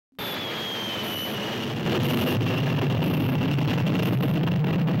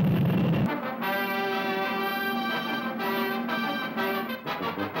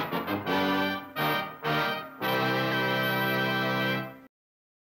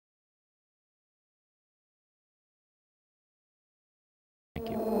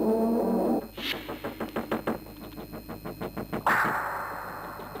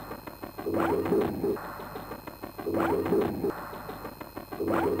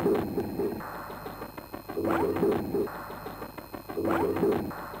I'm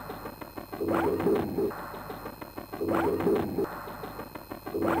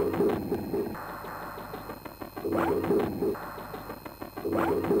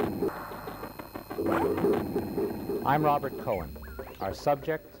Robert Cohen. Our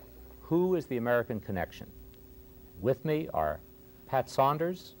subject, who is the American Connection? With me are Pat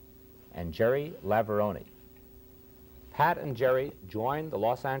Saunders and Jerry Laveroni. Pat and Jerry joined the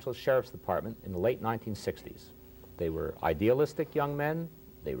Los Angeles Sheriff's Department in the late 1960s. They were idealistic young men.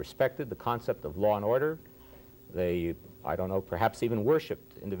 They respected the concept of law and order. They, I don't know, perhaps even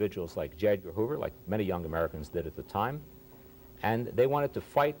worshipped individuals like J. Edgar Hoover, like many young Americans did at the time. And they wanted to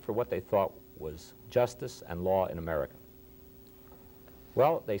fight for what they thought was justice and law in America.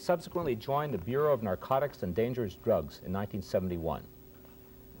 Well, they subsequently joined the Bureau of Narcotics and Dangerous Drugs in 1971.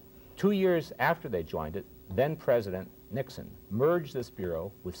 2 years after they joined it, then President Nixon merged this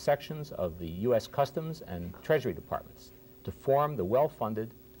bureau with sections of the U.S. Customs and Treasury Departments to form the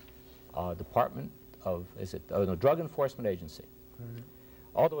well-funded Department of, Drug Enforcement Agency. Mm-hmm.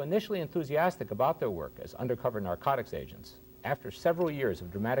 Although initially enthusiastic about their work as undercover narcotics agents, after several years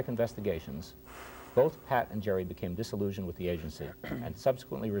of dramatic investigations, both Pat and Jerry became disillusioned with the agency and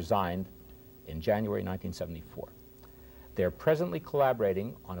subsequently resigned in January 1974. They're presently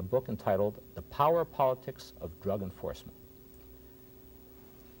collaborating on a book entitled The Power Politics of Drug Enforcement.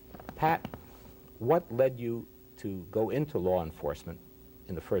 Pat, what led you to go into law enforcement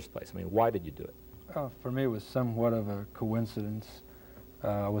in the first place? I mean, why did you do it? For me, it was somewhat of a coincidence.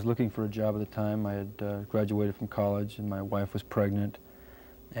 I was looking for a job at the time. I had graduated from college, and my wife was pregnant,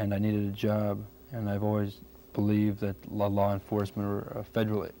 and I needed a job. And I've always believed that law enforcement or a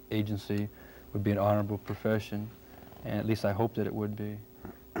federal agency would be an honorable profession, and at least I hoped that it would be.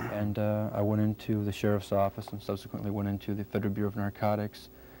 And I went into the sheriff's office and subsequently went into the Federal Bureau of Narcotics,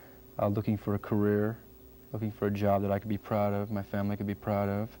 looking for a career, looking for a job that I could be proud of, my family could be proud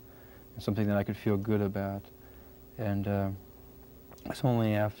of, and something that I could feel good about. And it's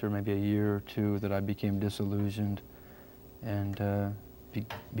only after maybe a year or two that I became disillusioned and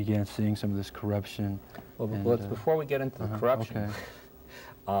began seeing some of this corruption. Well, before we get into the corruption,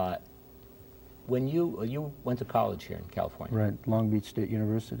 okay. When you went to college here in California. Right, Long Beach State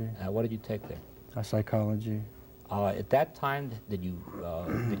University. What did you take there? Psychology. At that time, did you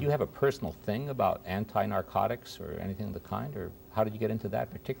have a personal thing about anti-narcotics or anything of the kind, or how did you get into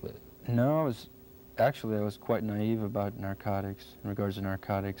that particularly? No, I was quite naive about narcotics. In regards to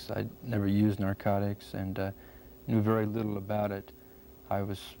narcotics, I never used narcotics and knew very little about it. I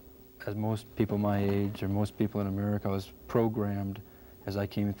was, as most people my age or most people in America, I was programmed as I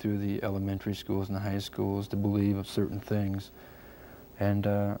came through the elementary schools and the high schools to believe of certain things. And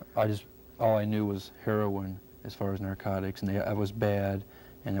all I knew was heroin as far as narcotics, and that was bad,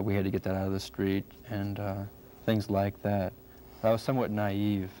 and that we had to get that out of the street, and things like that. I was somewhat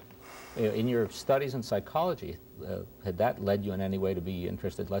naive. In your studies in psychology, had that led you in any way to be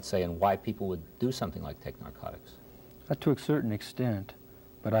interested, let's say, in why people would do something like take narcotics? To a certain extent,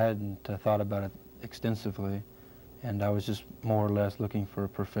 but I hadn't thought about it extensively, and I was just more or less looking for a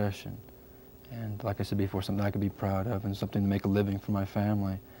profession. And like I said before, something I could be proud of and something to make a living for my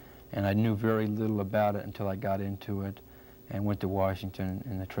family. And I knew very little about it until I got into it and went to Washington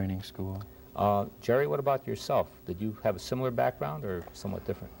in the training school. Jerry, what about yourself? Did you have a similar background or somewhat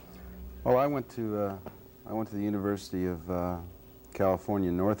different? Well, I went to the University of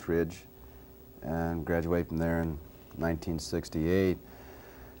California, Northridge, and graduated from there in 1968.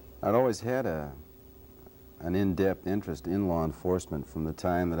 I'd always had an in-depth interest in law enforcement from the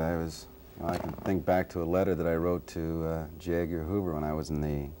time that I was, I can think back to a letter that I wrote to J. Edgar Hoover when I was in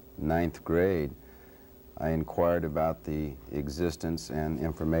the 9th grade. I inquired about the existence and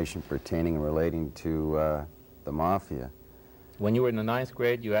information pertaining and relating to the Mafia. When you were in the 9th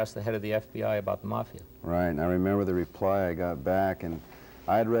grade, you asked the head of the FBI about the Mafia. Right, and I remember the reply I got back, and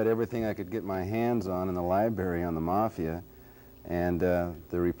I had read everything I could get my hands on in the library on the Mafia, and the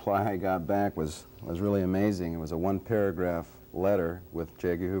reply I got back was really amazing. It was a one-paragraph letter with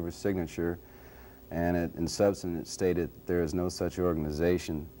J. Edgar Hoover's signature, and in substance it stated, "There is no such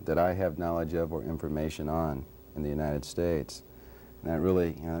organization that I have knowledge of or information on in the United States." And that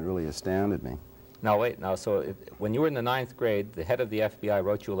really astounded me. Now wait, when you were in the 9th grade, the head of the FBI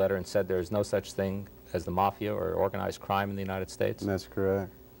wrote you a letter and said there is no such thing as the Mafia or organized crime in the United States? That's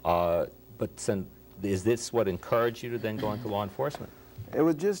correct. But is this what encouraged you to then go into law enforcement? It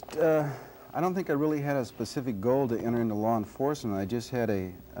was just, I don't think I really had a specific goal to enter into law enforcement. I just had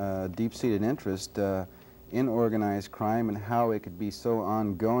a deep-seated interest in organized crime and how it could be so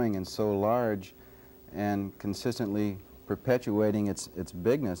ongoing and so large and consistently perpetuating its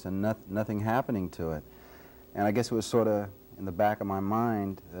bigness and nothing happening to it. And I guess it was sort of in the back of my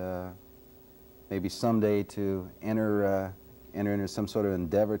mind, maybe someday to enter into some sort of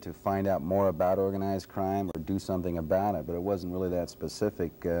endeavor to find out more about organized crime or do something about it, but it wasn't really that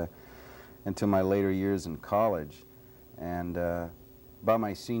specific until my later years in college. And about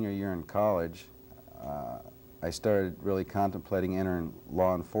my senior year in college, I started really contemplating entering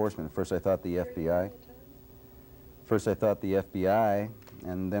law enforcement. First I thought the FBI.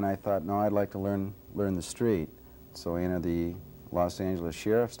 And then I thought, no, I'd like to learn the street. So I entered the Los Angeles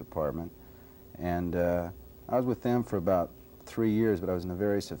Sheriff's Department, and I was with them for about 3 years, but I was in a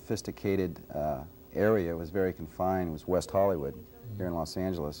very sophisticated area. It was very confined. It was West Hollywood here in Los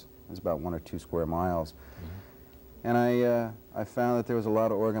Angeles. It was about 1 or 2 square miles. And I found that there was a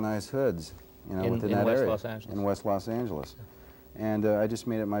lot of organized hoods, you know, within that area. In West Los Angeles. And I just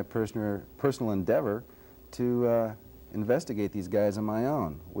made it my personal endeavor to investigate these guys on my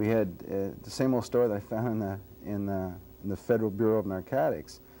own. We had the same old story that I found in the Federal Bureau of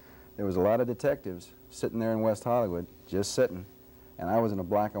Narcotics. There was a lot of detectives sitting there in West Hollywood, just sitting, and I was in a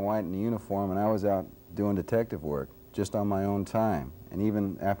black and white in a uniform, and I was out doing detective work just on my own time. And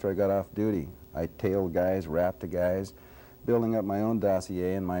even after I got off duty, I tailed guys, rapped to guys, building up my own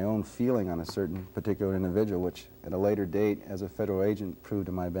dossier and my own feeling on a certain particular individual, which at a later date, as a federal agent, proved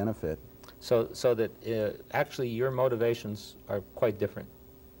to my benefit. So that actually your motivations are quite different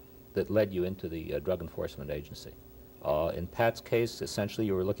that led you into the Drug Enforcement Agency. In Pat's case, essentially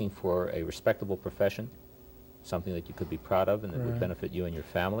you were looking for a respectable profession, something that you could be proud of and that would benefit you and your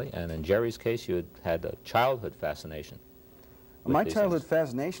family. And in Jerry's case, you had a childhood fascination. My childhood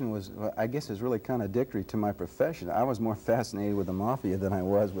fascination was, I guess, is really contradictory to my profession. I was more fascinated with the mafia than I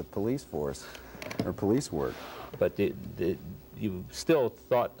was with police force or police work. But you still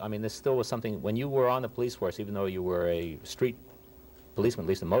thought, I mean, this still was something, when you were on the police force, even though you were a street policeman, at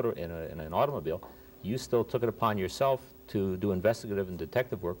least in an automobile, you still took it upon yourself to do investigative and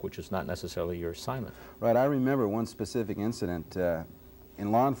detective work, which is not necessarily your assignment. Right. I remember one specific incident.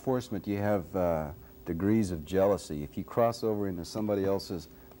 In law enforcement, you have degrees of jealousy. If you cross over into somebody else's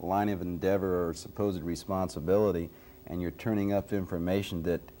line of endeavor or supposed responsibility, and you're turning up information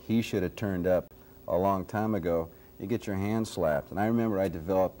that he should have turned up a long time ago, you get your hand slapped. And I remember I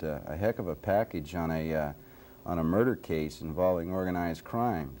developed a heck of a package on a murder case involving organized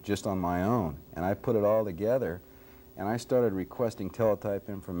crime, just on my own. And I put it all together, and I started requesting teletype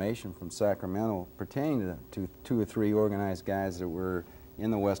information from Sacramento pertaining to 2 or 3 organized guys that were in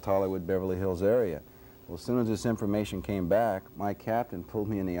the West Hollywood, Beverly Hills area. Well, as soon as this information came back, my captain pulled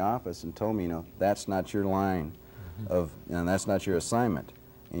me in the office and told me, you know, that's not your line of, and that's not your assignment.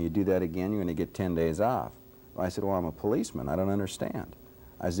 And you do that again, you're going to get 10 days off. Well, I said, well, I'm a policeman. I don't understand.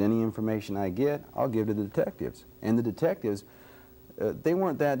 As any information I get, I'll give to the detectives. And the detectives, they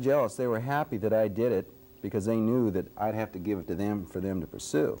weren't that jealous. They were happy that I did it because they knew that I'd have to give it to them for them to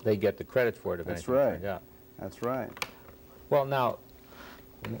pursue. They get the credit for it eventually. That's right. Yeah. That's right. Well, now,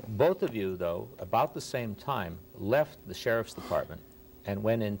 both of you, though, about the same time, left the Sheriff's Department and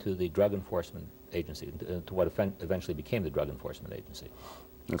went into the Drug Enforcement Agency, to what eventually became the Drug Enforcement Agency.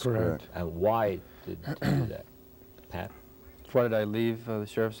 That's correct. And why did you do that? Pat? Why did I leave the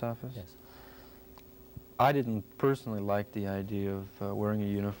sheriff's office? Yes. I didn't personally like the idea of wearing a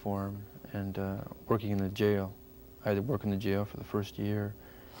uniform and working in the jail. I had to work in the jail for the first year,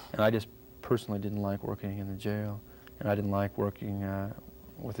 and I just personally didn't like working in the jail, and I didn't like working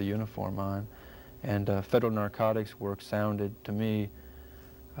with a uniform on. And federal narcotics work sounded to me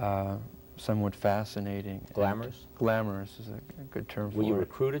somewhat fascinating. Glamorous? Glamorous is a good term for it. Were you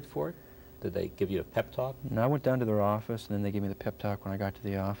recruited for it? Did they give you a pep talk? No, I went down to their office, and then they gave me the pep talk when I got to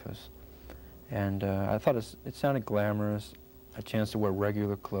the office. And I thought it sounded glamorous, a chance to wear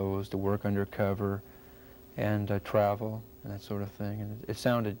regular clothes, to work undercover, and travel, and that sort of thing. And it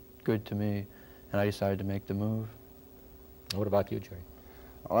sounded good to me, and I decided to make the move. What about you, Jerry?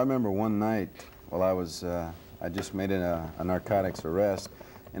 Well, I remember one night while I just made a narcotics arrest.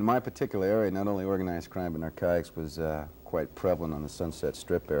 In my particular area, not only organized crime, but narcotics was quite prevalent on the Sunset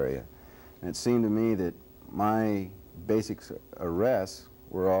Strip area. And it seemed to me that my basic arrests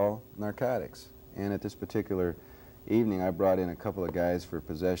were all narcotics. And at this particular evening, I brought in a couple of guys for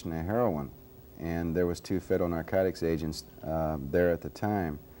possession of heroin. And there was 2 federal narcotics agents there at the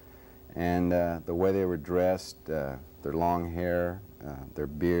time. And the way they were dressed, their long hair, their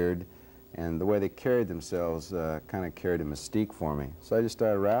beard, and the way they carried themselves kind of carried a mystique for me. So I just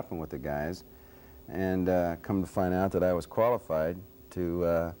started rapping with the guys, and come to find out that I was qualified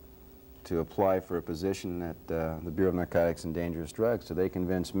to apply for a position at the Bureau of Narcotics and Dangerous Drugs. So they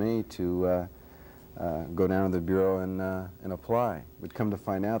convinced me to go down to the bureau and apply. We'd come to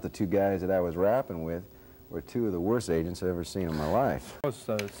find out the two guys that I was rapping with were two of the worst agents I've ever seen in my life. I was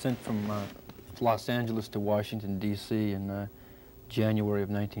sent from Los Angeles to Washington, D.C. in January of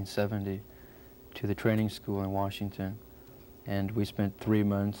 1970 to the training school in Washington. And we spent 3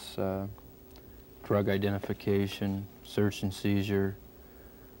 months drug identification, search and seizure,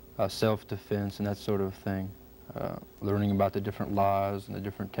 self-defense, and that sort of thing. Learning about the different laws and the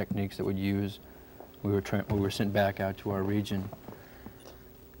different techniques that we'd use. We were sent back out to our region.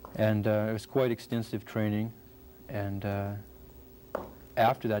 And it was quite extensive training. And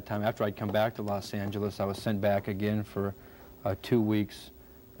after that time, after I'd come back to Los Angeles, I was sent back again for 2 weeks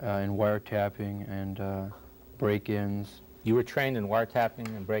in wiretapping and break-ins. You were trained in wiretapping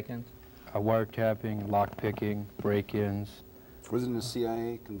and break-ins? Wiretapping, lock-picking, break-ins. Was it in a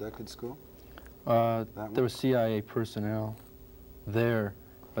CIA-conducted school? There was CIA personnel there,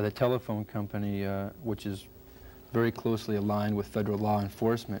 but the telephone company, which is very closely aligned with federal law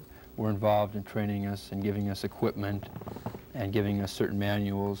enforcement, were involved in training us and giving us equipment and giving us certain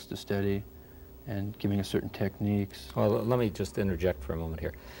manuals to study and giving us certain techniques. Well, let me just interject for a moment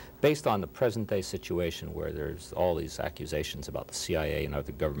here. Based on the present-day situation where there's all these accusations about the CIA and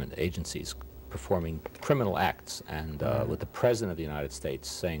other government agencies performing criminal acts, and with the President of the United States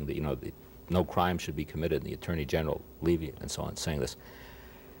saying that, you know, no crime should be committed, and the Attorney General Levy and so on saying this.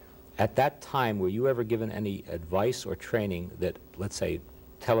 At that time, were you ever given any advice or training that, let's say,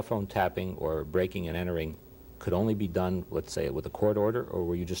 telephone tapping or breaking and entering could only be done, let's say, with a court order, or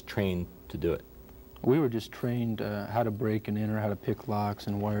were you just trained to do it? We were just trained how to break and enter, how to pick locks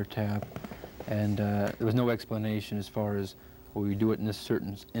and wiretap, and there was no explanation as far as, well, we do it in this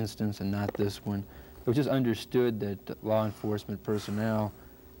certain instance and not this one. It was just understood that law enforcement personnel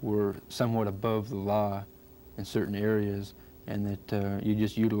were somewhat above the law in certain areas, and that you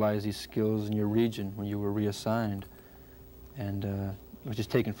just utilize these skills in your region when you were reassigned. And it was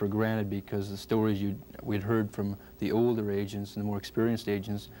just taken for granted because the stories we'd heard from the older agents and the more experienced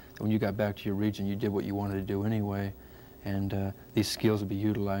agents, that when you got back to your region, you did what you wanted to do anyway, and these skills would be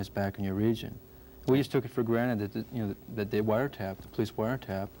utilized back in your region. We just took it for granted that, you know, that they wiretapped, the police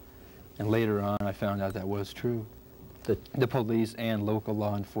wiretap, and later on I found out that was true. The police and local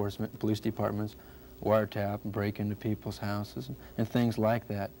law enforcement, police departments, wiretap and break into people's houses and things like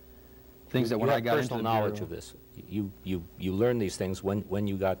that. Things that when I got into the personal knowledge of this, you learned these things when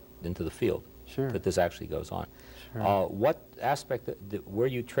you got into the field. Sure. That this actually goes on. Sure. What aspect were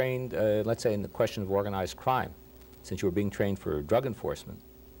you trained, let's say, in the question of organized crime, since you were being trained for drug enforcement?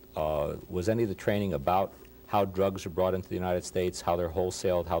 Was any of the training about how drugs are brought into the United States, how they're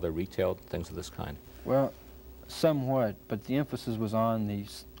wholesaled, how they're retailed, things of this kind? Well, somewhat, but the emphasis was on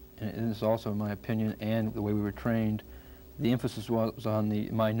these, and this is also in my opinion and the way we were trained, the emphasis was on the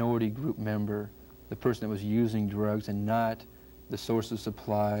minority group member, the person that was using drugs, and not the source of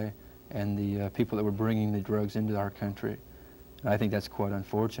supply and the people that were bringing the drugs into our country. And I think that's quite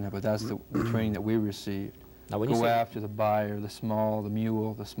unfortunate, but that's the training that we received. Now, when you Go say after the buyer, the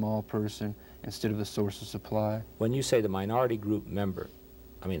mule, the small person, instead of the source of supply. When you say the minority group member,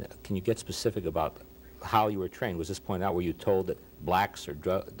 I mean, can you get specific about how you were trained? Was this pointed out? Were you told that blacks are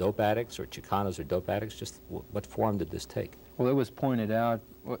dope addicts or Chicanos are dope addicts? Just what form did this take? Well, it was pointed out,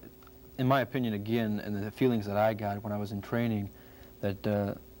 in my opinion again, and the feelings that I got when I was in training, that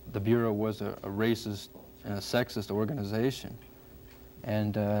the Bureau was a racist and a sexist organization.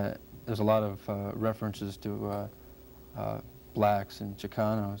 And there's a lot of references to blacks and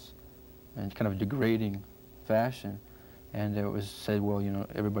Chicanos in kind of degrading fashion. And it was said, well, you know,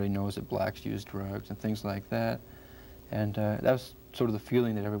 everybody knows that blacks use drugs and things like that. And that was sort of the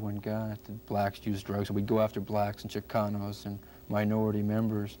feeling that everyone got, that blacks use drugs. And we'd go after blacks and Chicanos and minority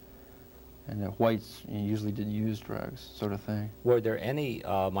members. And that whites usually didn't use drugs, sort of thing. Were there any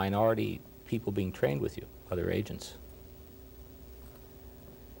minority people being trained with you, other agents?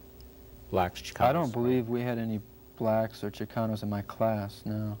 Blacks, Chicanos? I don't believe we had any blacks or Chicanos in my class,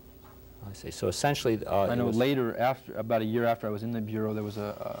 no. I see. So essentially, I know later, about a year after I was in the Bureau, there was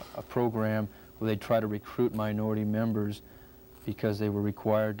a program where they tried to recruit minority members because they were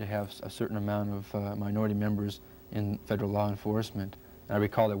required to have a certain amount of minority members in federal law enforcement. And I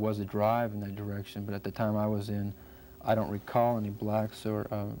recall there was a drive in that direction, but at the time I was in, I don't recall any blacks or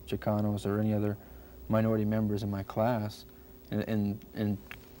Chicanos or any other minority members in my class. And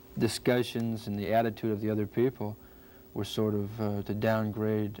discussions and the attitude of the other people were sort of to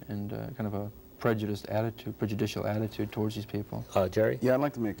downgrade and kind of a prejudicial attitude towards these people. Jerry? Yeah, I'd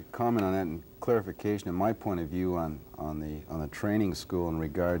like to make a comment on that and clarification in my point of view on the training school in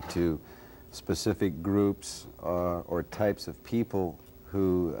regard to specific groups or types of people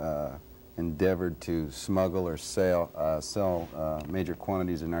who endeavored to smuggle or sell major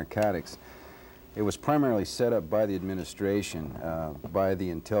quantities of narcotics. It was primarily set up by the administration, by the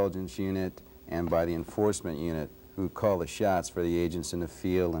intelligence unit, and by the enforcement unit, who call the shots for the agents in the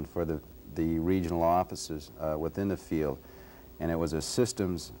field and for the regional offices within the field. And it was a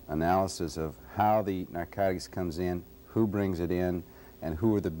systems analysis of how the narcotics comes in, who brings it in, and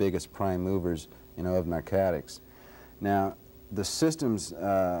who are the biggest prime movers, of narcotics. Now, the systems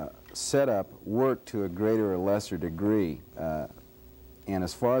setup worked to a greater or lesser degree. And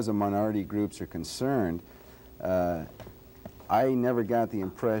as far as the minority groups are concerned, I never got the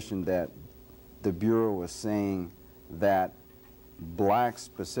impression that the Bureau was saying that blacks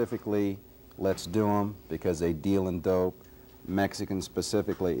specifically, let's do them because they deal in dope, Mexicans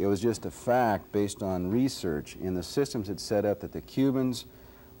specifically. It was just a fact based on research. In the systems it set up that the Cubans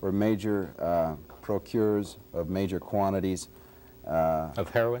were major procurers of major quantities of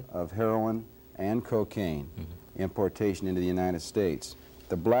heroin and cocaine. Importation into the United States.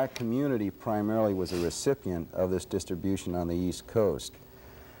 The black community primarily was a recipient of this distribution on the East Coast.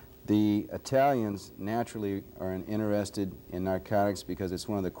 The Italians naturally are interested in narcotics because it's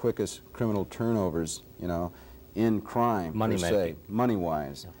one of the quickest criminal turnovers, in crime,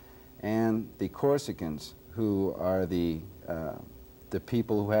 money-wise. Yeah. And the Corsicans, who are the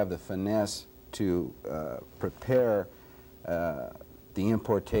people who have the finesse to prepare the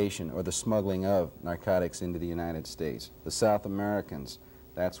importation or the smuggling of narcotics into the United States. The South Americans,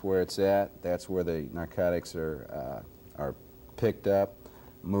 that's where it's at. That's where the narcotics are picked up,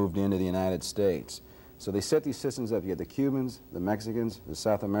 moved into the United States. So they set these systems up. You had the Cubans, the Mexicans, the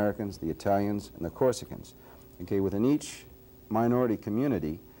South Americans, the Italians, and the Corsicans. Okay, within each minority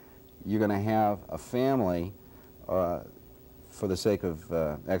community, you're going to have a family, for the sake of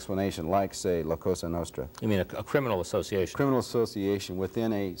explanation, like, say, La Cosa Nostra. You mean a criminal association? Criminal association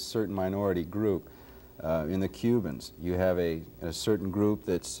within a certain minority group. In the Cubans, you have a certain group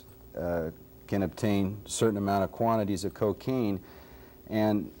that's can obtain a certain amount of quantities of cocaine,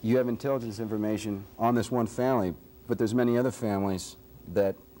 and you have intelligence information on this one family, but there's many other families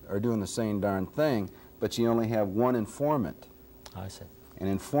that are doing the same darn thing, but you only have one informant. I see. An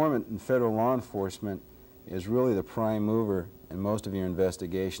informant in federal law enforcement is really the prime mover in most of your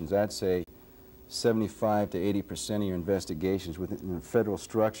investigations. I'd say 75 to 80% of your investigations within the federal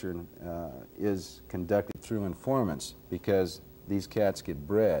structure is conducted through informants, because these cats get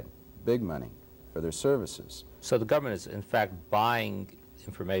bread, big money, for their services. So the government is in fact buying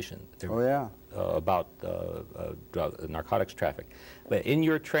information about narcotics traffic. But in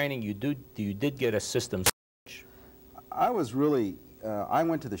your training, you did get a systems. I was really, I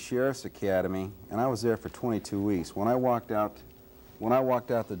went to the Sheriff's Academy, and I was there for 22 weeks. When I walked out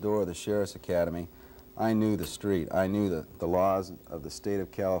the door of the Sheriff's Academy, I knew the street. I knew the laws of the state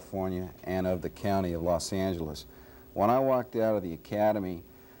of California and of the county of Los Angeles. When I walked out of the Academy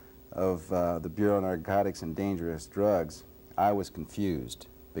of the Bureau of Narcotics and Dangerous Drugs, I was confused,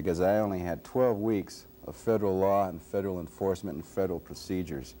 because I only had 12 weeks of federal law and federal enforcement and federal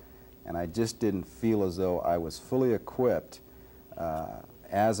procedures. And I just didn't feel as though I was fully equipped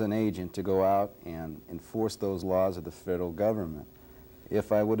as an agent to go out and enforce those laws of the federal government.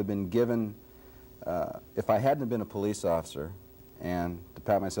 If I would have been given, if I hadn't been a police officer, and to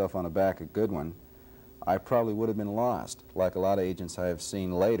pat myself on the back, a good one, I probably would have been lost, like a lot of agents I have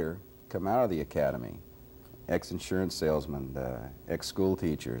seen later come out of the academy. Ex-insurance salesmen, ex-school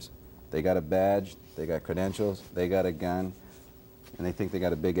teachers. They got a badge, they got credentials, they got a gun, and they think they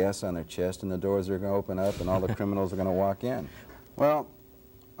got a big S on their chest, and the doors are going to open up and all the criminals are going to walk in. Well,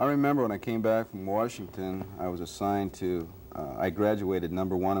 I remember when I came back from Washington, I was assigned to, I graduated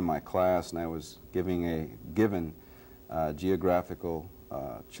 #1 in my class, and I was given geographical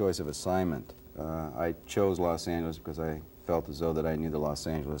choice of assignment. I chose Los Angeles because I felt as though that I knew the Los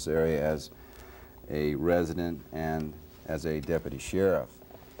Angeles area as a resident and as a deputy sheriff.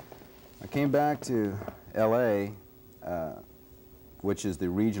 I came back to L.A., which is the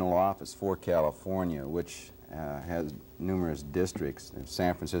regional office for California, which has numerous districts. There's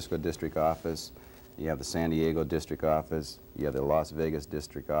San Francisco District Office, you have the San Diego District Office, you have the Las Vegas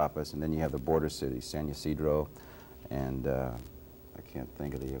District Office, and then you have the border cities, San Ysidro, and I can't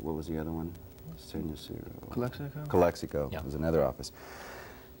think of the, what was the other one? San Ysidro. Calexico? Calexico was another office.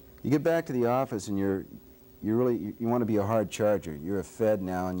 You get back to the office and you want to be a hard charger. You're a Fed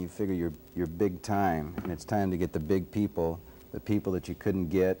now, and you figure you're big time, and it's time to get the big people, the people that you couldn't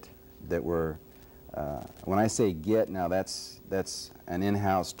get, that were, when I say get now, that's an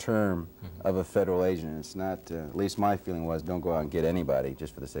in-house term of a federal agent. It's not, at least my feeling was, don't go out and get anybody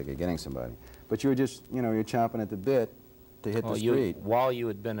just for the sake of getting somebody. But you're just, you're chomping at the bit to hit the street. While you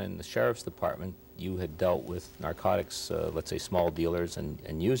had been in the sheriff's department, you had dealt with narcotics, let's say small dealers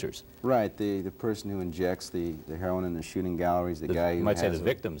and users. Right, the person who injects the heroin in the shooting galleries, the guy who you might say the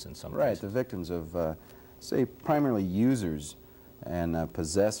victims in some cases. Right, cases. the victims of, say, primarily users and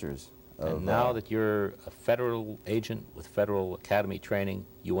possessors. And now that you're a federal agent with federal academy training,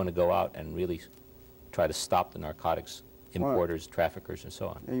 you want to go out and really try to stop the narcotics importers, traffickers, and so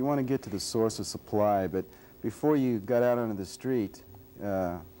on. You want to get to the source of supply, but before you got out onto the street,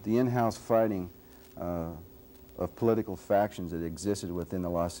 the in-house fighting of political factions that existed within the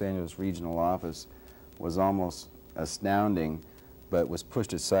Los Angeles regional office was almost astounding, but was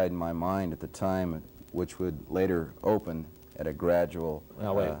pushed aside in my mind at the time, which would later open at a gradual...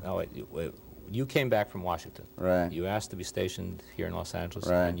 Now wait. You came back from Washington. Right. You asked to be stationed here in Los Angeles,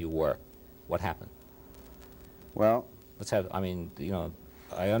 right. And you were. What happened? Well... Let's have, I mean, you know,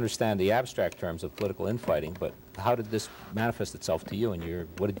 I understand the abstract terms of political infighting, but how did this manifest itself to you, and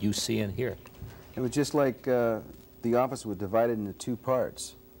what did you see and hear? It was just like the office was divided into two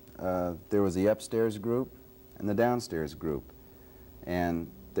parts. There was the upstairs group and the downstairs group. And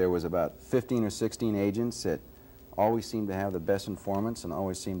there was about 15 or 16 agents that always seemed to have the best informants and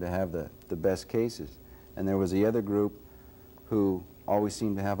always seemed to have the best cases. And there was the other group who always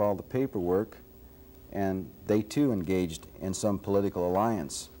seemed to have all the paperwork, and they too engaged in some political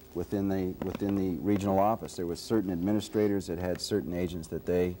alliance within the regional office. There were certain administrators that had certain agents that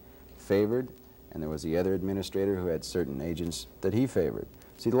they favored, and there was the other administrator who had certain agents that he favored.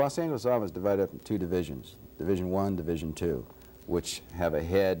 See, the Los Angeles office divided up into two divisions, Division 1, Division 2, which have a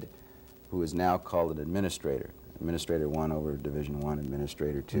head who is now called an administrator. Administrator 1 over Division 1,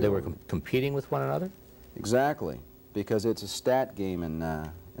 Administrator 2. They were competing with one another? Exactly, because it's a stat game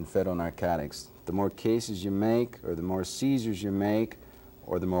in federal narcotics. The more cases you make, or the more seizures you make,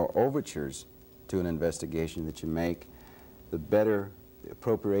 or the more overtures to an investigation that you make, the better the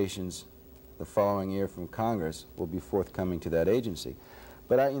appropriations the following year from Congress will be forthcoming to that agency.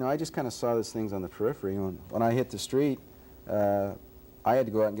 But I just kind of saw these things on the periphery. When I hit the street, I had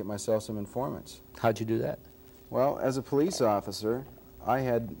to go out and get myself some informants. How'd you do that? Well, as a police officer, I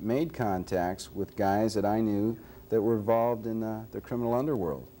had made contacts with guys that I knew that were involved in the criminal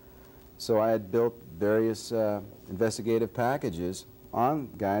underworld. So I had built various investigative packages on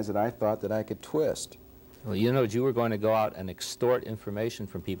guys that I thought that I could twist. Well, you know, you were going to go out and extort information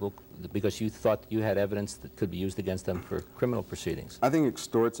from people because you thought you had evidence that could be used against them for criminal proceedings. I think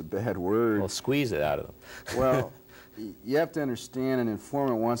extort's a bad word. Well, squeeze it out of them. Well, you have to understand, an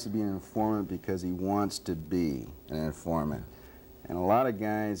informant wants to be an informant because he wants to be an informant. And a lot of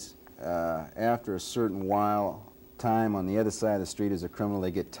guys, after a certain time on the other side of the street as a criminal,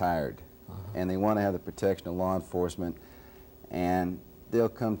 they get tired. And they want to have the protection of law enforcement, and they'll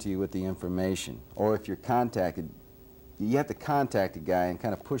come to you with the information. Or if you're contacted, you have to contact a guy and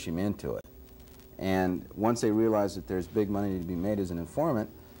kind of push him into it. And once they realize that there's big money to be made as an informant...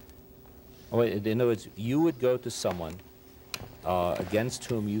 Oh, in other words, you would go to someone against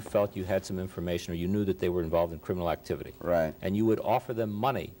whom you felt you had some information, or you knew that they were involved in criminal activity. Right. And you would offer them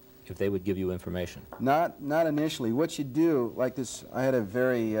money if they would give you information. Not initially. What you do, like this, I had a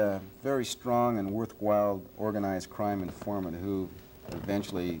very strong and worthwhile organized crime informant who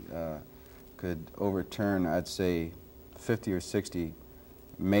eventually could overturn, I'd say, 50 or 60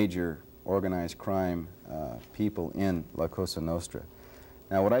 major organized crime people in La Cosa Nostra.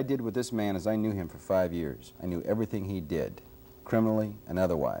 Now, what I did with this man is I knew him for 5 years. I knew everything he did, criminally and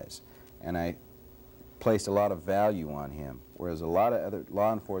otherwise. And I placed a lot of value on him, whereas a lot of other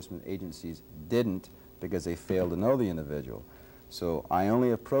law enforcement agencies didn't because they failed to know the individual. So I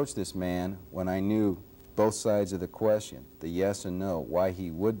only approached this man when I knew both sides of the question, the yes and no, why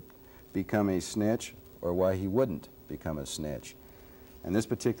he would become a snitch or why he wouldn't become a snitch. In this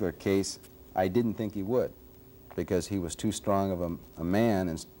particular case, I didn't think he would, because he was too strong of a man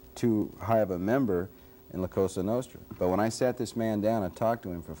and too high of a member in La Cosa Nostra. But when I sat this man down and talked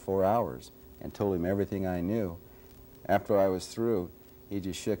to him for 4 hours and told him everything I knew, after I was through, he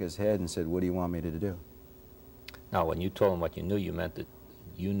just shook his head and said, "What do you want me to do?" Now, when you told him what you knew, you meant that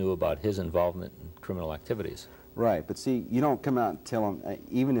you knew about his involvement in criminal activities. Right, but see, you don't come out and tell him,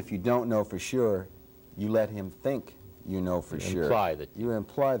 even if you don't know for sure, you let him think you know for sure. Imply that you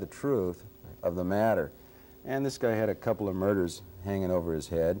imply the truth of the matter. And this guy had a couple of murders hanging over his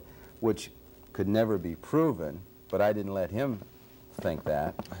head, which could never be proven, but I didn't let him think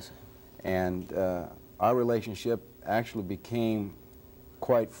that. I see. And our relationship actually became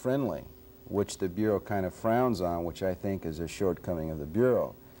quite friendly, which the Bureau kind of frowns on, which I think is a shortcoming of the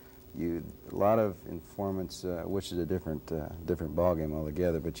Bureau. A lot of informants, which is a different ballgame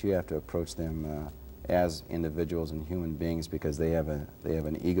altogether, but you have to approach them as individuals and human beings because they have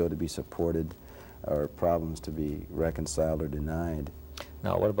an ego to be supported or problems to be reconciled or denied.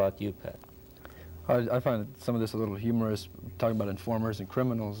 Now, what about you, Pat? I find some of this a little humorous, talking about informers and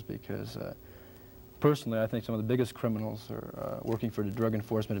criminals, because personally I think some of the biggest criminals are working for the Drug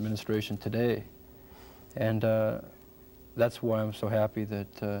Enforcement Administration today. And that's why I'm so happy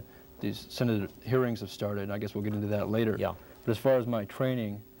that these Senate hearings have started, and I guess we'll get into that later. Yeah. But as far as my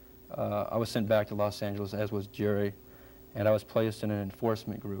training, I was sent back to Los Angeles, as was Jerry, and I was placed in an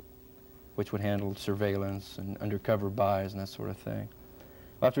enforcement group, which would handle surveillance and undercover buys and that sort of thing.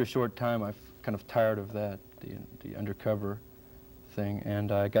 After a short time, I kind of tired of that, the undercover thing,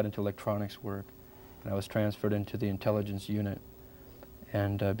 and I got into electronics work, and I was transferred into the intelligence unit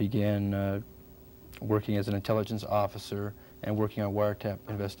and began working as an intelligence officer and working on wiretap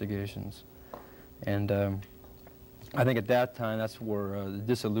investigations. And I think at that time, that's where the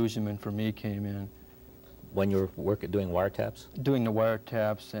disillusionment for me came in. When you were doing wiretaps? Doing the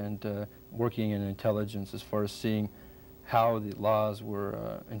wiretaps and working in intelligence as far as seeing how the laws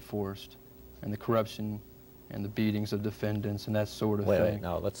were enforced and the corruption and the beatings of defendants and that sort of thing. Wait,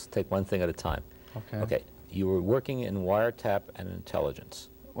 now let's take one thing at a time. Okay. Okay, you were working in wiretap and intelligence.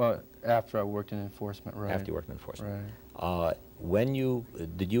 Well, after I worked in enforcement, right. After you worked in enforcement. Right.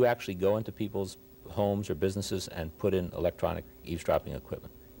 Did you actually go into people's homes or businesses and put in electronic eavesdropping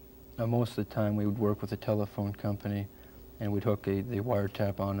equipment? Most of the time we would work with a telephone company and we'd hook the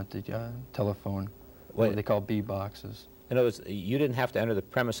wiretap on at the telephone, what they call B boxes. In other words, you didn't have to enter the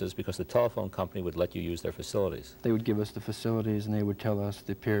premises because the telephone company would let you use their facilities. They would give us the facilities and they would tell us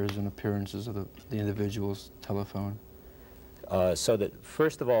the appearances and appearances of the individual's telephone. So that,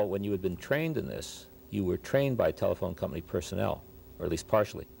 first of all, when you had been trained in this, you were trained by telephone company personnel, or at least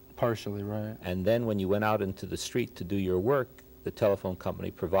partially. Partially, right. And then when you went out into the street to do your work, the telephone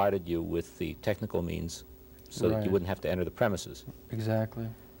company provided you with the technical means so that you wouldn't have to enter the premises. Exactly.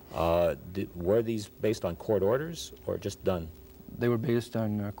 Were these based on court orders or just done? They were based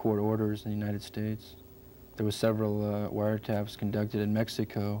on court orders in the United States. There were several wiretaps conducted in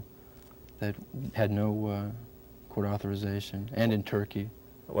Mexico that had no court authorization, and in Turkey.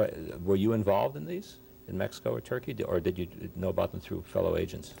 Were you involved in these in Mexico or Turkey, or did you know about them through fellow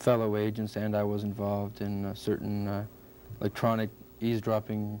agents? Fellow agents, and I was involved in certain electronic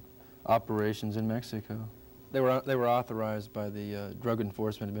eavesdropping operations in Mexico. They were authorized by the Drug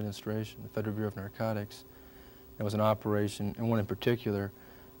Enforcement Administration, the Federal Bureau of Narcotics. There was an operation, and one in particular,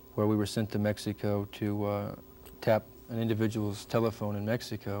 where we were sent to Mexico to tap an individual's telephone in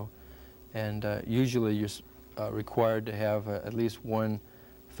Mexico, and usually you're required to have at least one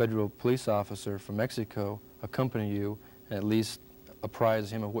federal police officer from Mexico accompany you and at least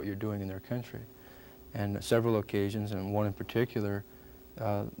apprise him of what you're doing in their country. And several occasions, and one in particular,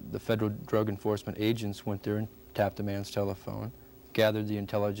 the federal drug enforcement agents went there and tapped a man's telephone, gathered the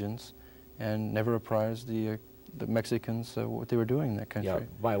intelligence, and never apprised the Mexicans what they were doing in that country. Yeah,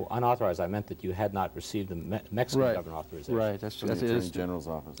 by unauthorized, I meant that you had not received the Mexican government authorization. Right, that's the Attorney General's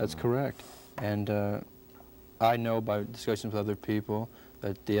office. That's correct. And I know by discussions with other people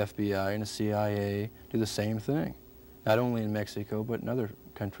that the FBI and the CIA do the same thing, not only in Mexico, but in other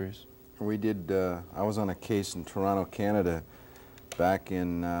countries. We did, I was on a case in Toronto, Canada, back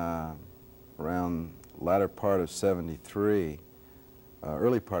in around latter part of '73,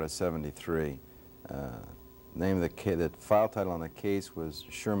 early part of '73. Name of the file title on the case was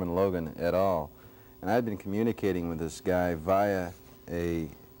Sherman Logan et al. And I had been communicating with this guy via a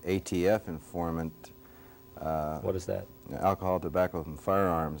ATF informant. What is that? Alcohol, tobacco, and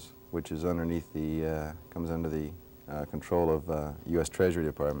firearms, which is underneath the, comes under the control of U.S. Treasury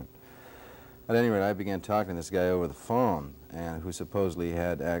Department. At any rate, I began talking to this guy over the phone, and who supposedly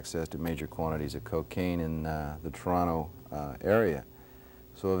had access to major quantities of cocaine in the Toronto area.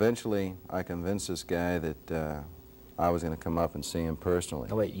 So eventually, I convinced this guy that I was going to come up and see him personally.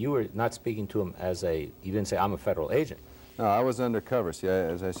 No, wait, you were not speaking to him as a, you didn't say, I'm a federal agent. No, I was undercover. See,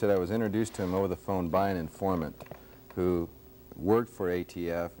 as I said, I was introduced to him over the phone by an informant who worked for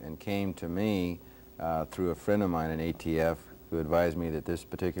ATF and came to me through a friend of mine in ATF who advised me that this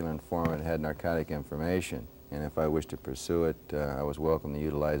particular informant had narcotic information, and if I wished to pursue it, I was welcome to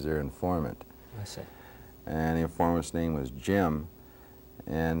utilize their informant. I see. And the informant's name was Jim,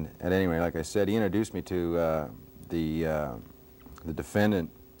 and at any rate, like I said, he introduced me to the defendant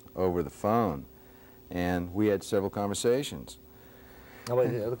over the phone, and we had several conversations. Oh,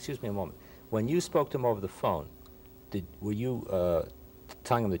 wait, excuse me a moment. When you spoke to him over the phone, were you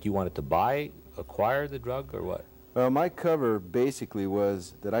telling him that you wanted to acquire the drug, or what? Well, my cover basically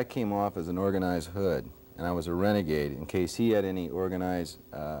was that I came off as an organized hood, and I was a renegade. In case he had any organized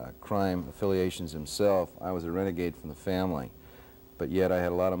crime affiliations himself, I was a renegade from the family. But yet I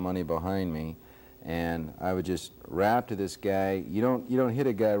had a lot of money behind me, and I would just rap to this guy. You don't hit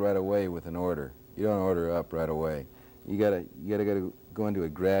a guy right away with an order. You don't order up right away. You gotta go into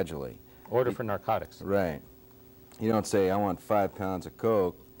it gradually. Order for narcotics. Right. You don't say, I want 5 pounds of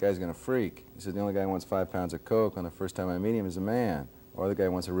coke. Guy's gonna freak. He says, the only guy who wants 5 pounds of coke on the first time I meet him is a man, or the guy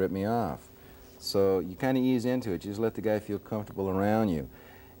wants to rip me off. So you kind of ease into it. You just let the guy feel comfortable around you.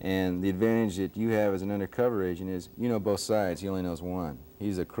 And the advantage that you have as an undercover agent is you know both sides. He only knows one.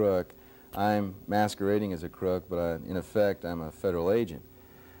 He's a crook. I'm masquerading as a crook, but in effect, I'm a federal agent.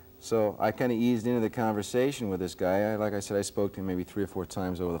 So I kind of eased into the conversation with this guy. Like I said, I spoke to him maybe 3 or 4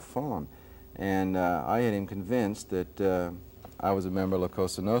 times over the phone. And I had him convinced that I was a member of La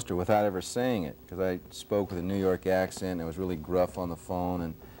Cosa Nostra without ever saying it, because I spoke with a New York accent. And I was really gruff on the phone.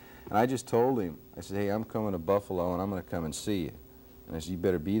 And I just told him, I said, hey, I'm coming to Buffalo, and I'm going to come and see you. And I said, you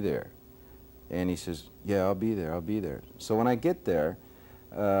better be there. And he says, yeah, I'll be there, I'll be there. So when I get there,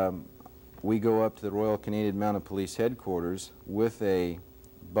 we go up to the Royal Canadian Mounted Police headquarters with a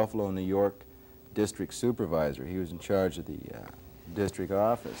Buffalo, New York district supervisor. He was in charge of the district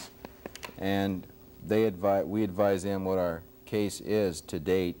office. And we advise them what our case is to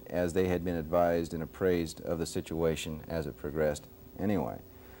date, as they had been advised and appraised of the situation as it progressed anyway.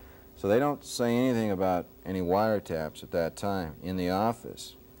 So they don't say anything about any wiretaps at that time in the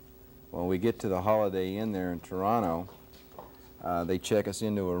office. When we get to the Holiday Inn there in Toronto, they check us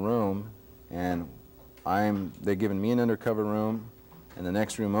into a room, and they're giving me an undercover room, and the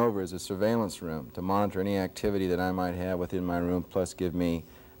next room over is a surveillance room to monitor any activity that I might have within my room, plus give me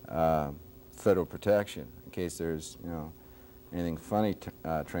federal protection in case there's, anything funny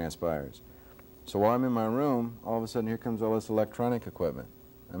transpires. So while I'm in my room, all of a sudden here comes all this electronic equipment.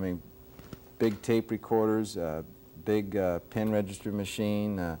 I mean, big tape recorders, big pen register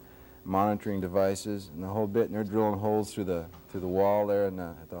machine, monitoring devices, and the whole bit. And they're drilling holes through the wall there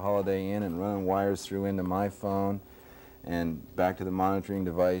at the Holiday Inn and running wires through into my phone and back to the monitoring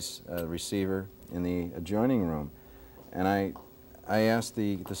device receiver in the adjoining room. And I asked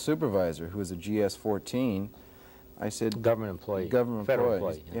the supervisor, who was a GS-14, I said, government employee, federal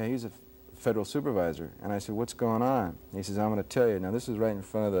employee. Yeah, he's a federal supervisor. And I said, what's going on? And he says, I'm going to tell you. Now, this is right in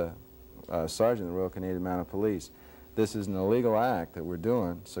front of the sergeant of the Royal Canadian Mounted Police. This is an illegal act that we're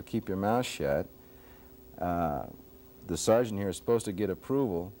doing, so keep your mouth shut. The sergeant here is supposed to get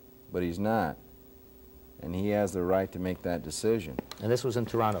approval, but he's not. And he has the right to make that decision. And this was in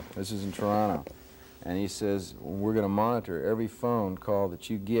Toronto? This is in Toronto. And he says, we're going to monitor every phone call that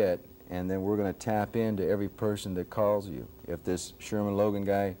you get, and then we're going to tap into every person that calls you. If this Sherman Logan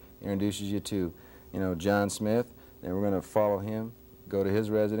guy introduces you to, John Smith, then we're going to follow him, go to his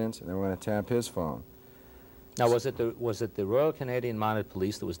residence, and then we're going to tap his phone. Now, was it the Royal Canadian Mounted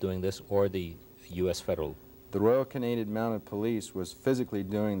Police that was doing this, or the U.S. Federal? The Royal Canadian Mounted Police was physically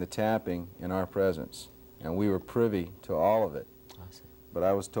doing the tapping in our presence, and we were privy to all of it. I see. But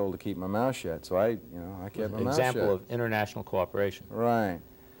I was told to keep my mouth shut, so I kept my mouth shut. Example of international cooperation. Right.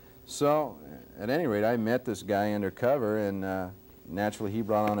 So, at any rate, I met this guy undercover, and naturally he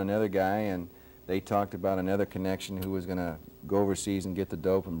brought on another guy, and they talked about another connection who was going to go overseas and get the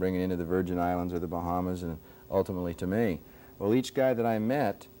dope and bring it into the Virgin Islands or the Bahamas and ultimately to me. Well, each guy that I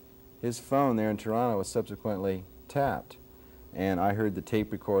met, his phone there in Toronto was subsequently tapped. And I heard the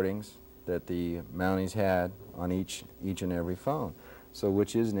tape recordings that the Mounties had on each and every phone. So,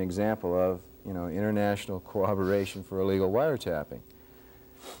 which is an example of, international cooperation for illegal wiretapping.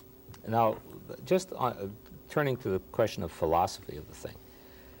 Now, just turning to the question of philosophy of the thing,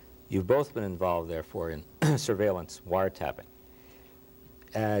 you've both been involved, therefore, in surveillance wiretapping.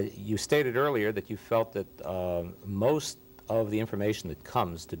 You stated earlier that you felt that most of the information that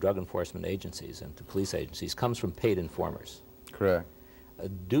comes to drug enforcement agencies and to police agencies comes from paid informers. Correct.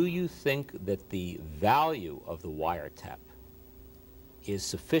 Do you think that the value of the wiretap is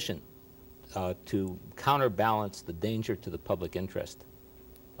sufficient to counterbalance the danger to the public interest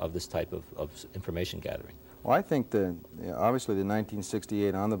of this type of information gathering? Well, I think that obviously the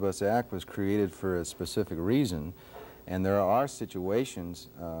 1968 Omnibus Act was created for a specific reason, and there are situations,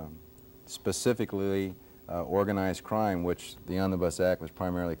 specifically organized crime, which the Omnibus Act was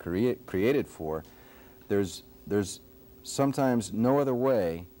primarily created for. There's sometimes no other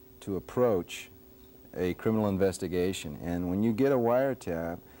way to approach a criminal investigation, and when you get a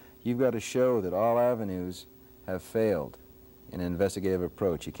wiretap, you've got to show that all avenues have failed in an investigative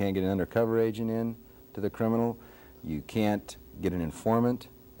approach. You can't get an undercover agent in to the criminal. You can't get an informant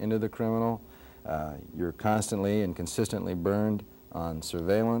into the criminal. You're constantly and consistently burned on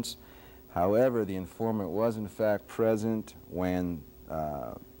surveillance. However, the informant was in fact present when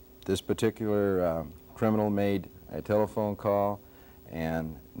this particular criminal made a telephone call,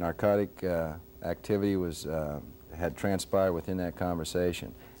 and narcotic activity was had transpired within that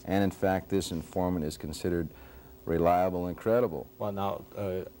conversation. And in fact, this informant is considered reliable and credible. Well, now,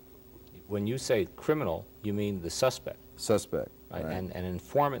 when you say criminal, you mean the suspect. Suspect. Right? Right. And an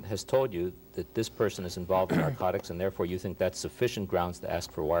informant has told you that this person is involved in narcotics, and therefore you think that's sufficient grounds to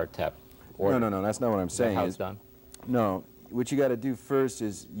ask for wiretap order. No, that's not what I'm saying. Is that how it's done? No. What you got to do first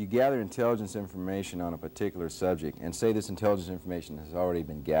is you gather intelligence information on a particular subject, and say this intelligence information has already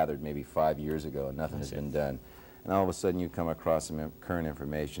been gathered maybe 5 years ago and nothing has been done. And all of a sudden you come across some current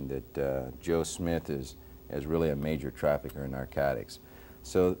information that Joe Smith is really a major trafficker in narcotics.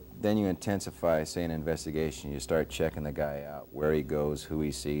 So then you intensify, say, an investigation. You start checking the guy out, where he goes, who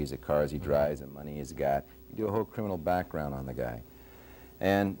he sees, the cars he drives, the money he's got. You do a whole criminal background on the guy.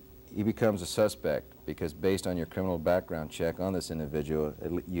 And he becomes a suspect because based on your criminal background check on this individual,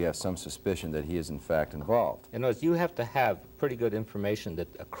 you have some suspicion that he is in fact involved. In other words, you have to have pretty good information that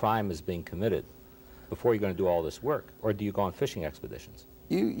a crime is being committed before you're going to do all this work, or do you go on fishing expeditions?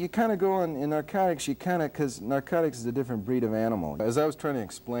 You kind of go on, in narcotics, because narcotics is a different breed of animal. As I was trying to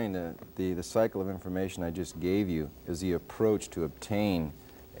explain, the cycle of information I just gave you is the approach to obtain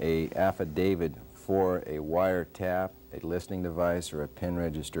a affidavit for a wiretap, a listening device, or a pen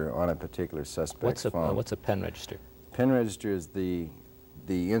register on a particular suspect's phone. What's a pen register? Pen register is the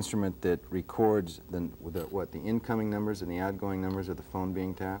instrument that records the incoming numbers and the outgoing numbers of the phone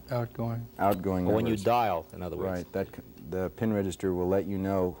being tapped. Outgoing. Outgoing numbers. When you dial, in other words. Right. The pen register will let you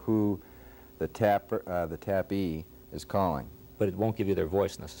know who the tappee is calling. But it won't give you their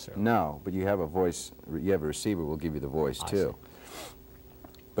voice necessarily. No, but you have a voice. You have a receiver will give you the voice too.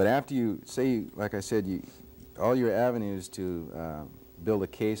 But after you say, like I said, all your avenues to build a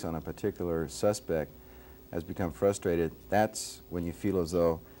case on a particular suspect has become frustrated. That's when you feel as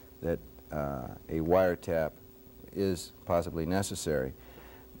though that a wiretap is possibly necessary.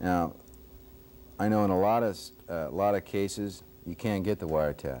 Now, I know in a lot of cases you can't get the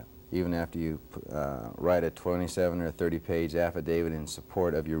wiretap, even after you write a 27 or 30-page affidavit in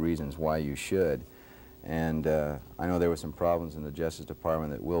support of your reasons why you should. And I know there were some problems in the Justice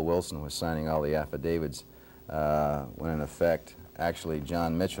Department that Will Wilson was signing all the affidavits when in effect, actually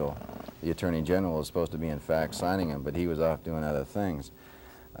John Mitchell, the Attorney General, was supposed to be in fact signing them, but he was off doing other things,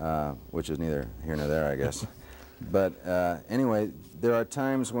 which is neither here nor there, I guess. But anyway, there are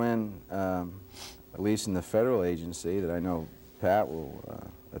times when, at least in the federal agency that I know Pat will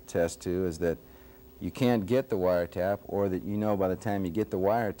attest to, is that you can't get the wiretap, or that you know by the time you get the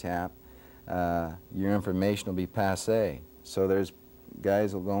wiretap, your information will be passé. So there's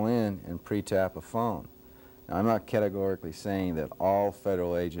guys will go in and pre-tap a phone. Now, I'm not categorically saying that all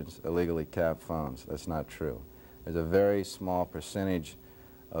federal agents illegally tap phones. That's not true. There's a very small percentage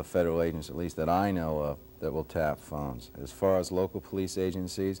of federal agents, at least that I know of, that will tap phones. As far as local police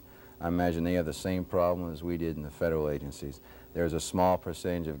agencies, I imagine they have the same problem as we did in the federal agencies. There's a small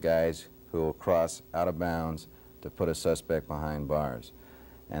percentage of guys who will cross out of bounds to put a suspect behind bars.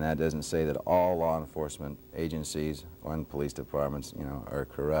 And that doesn't say that all law enforcement agencies or police departments, are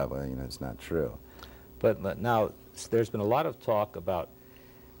corrupt. It's not true. But now, there's been a lot of talk about,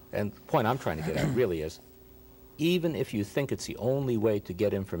 and the point I'm trying to get at really is, even if you think it's the only way to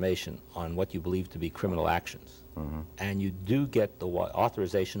get information on what you believe to be criminal actions, and you do get the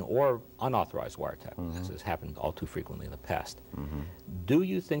authorization or unauthorized wiretap, as has happened all too frequently in the past, do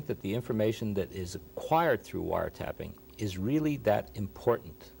you think that the information that is acquired through wiretapping is really that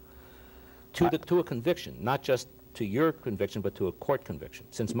important to a conviction, not just to your conviction, but to a court conviction,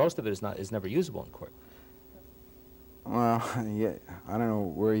 since most of it is never usable in court? Well, yeah, I don't know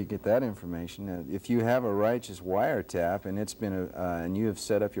where you get that information. If you have a righteous wiretap and it's been and you have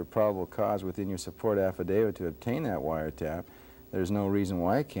set up your probable cause within your support affidavit to obtain that wiretap, there's no reason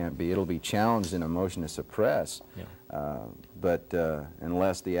why it can't be. It'll be challenged in a motion to suppress, but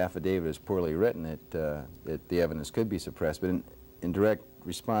unless the affidavit is poorly written, the evidence could be suppressed. But in direct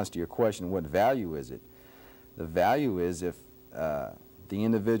response to your question, what value is it? The value is if the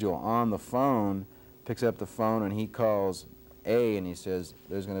individual on the phone picks up the phone and he calls A and he says,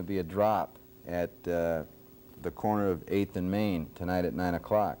 there's going to be a drop at the corner of 8th and Main tonight at 9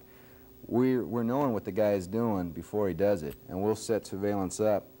 o'clock. We're knowing what the guy is doing before he does it, and we'll set surveillance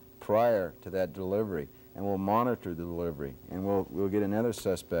up prior to that delivery, and we'll monitor the delivery, and we'll get another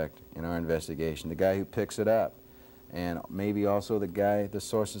suspect in our investigation, the guy who picks it up, and maybe also the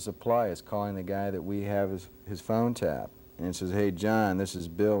source of supply is calling the guy that we have his phone tap, and it says, hey John, this is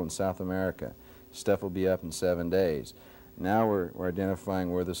Bill in South America. Stuff will be up in 7 days. Now we're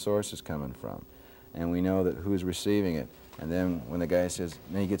identifying where the source is coming from, and we know that who's receiving it. And then when the guy says,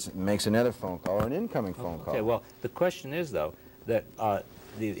 then he makes another phone call or an incoming phone call. Okay, well, the question is, though, that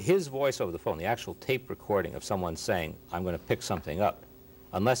his voice over the phone, the actual tape recording of someone saying, I'm going to pick something up,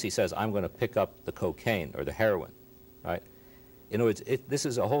 unless he says, I'm going to pick up the cocaine or the heroin, right? In other words, this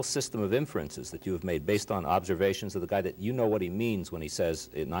is a whole system of inferences that you have made based on observations of the guy, that you know what he means when he says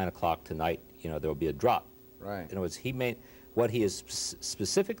at 9 o'clock tonight, there will be a drop. Right. In other words, what he is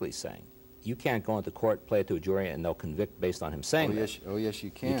specifically saying. You can't go into court, play it to a jury, and they'll convict based on him saying that. Oh, yes,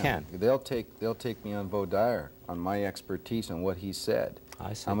 you can. You can. They'll take me on Baudelaire, on my expertise on what he said.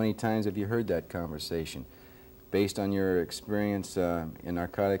 I see. How many times have you heard that conversation? Based on your experience in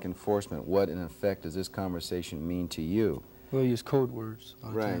narcotic enforcement, what in effect does this conversation mean to you? We'll use code words.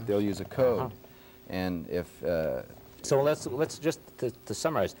 Right. They'll use a code. And if so, let's just to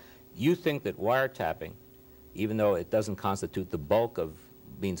summarize. You think that wiretapping, even though it doesn't constitute the bulk of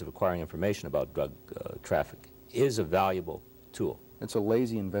means of acquiring information about drug traffic, is a valuable tool. It's a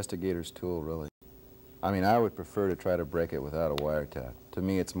lazy investigator's tool, really. I mean, I would prefer to try to break it without a wiretap. To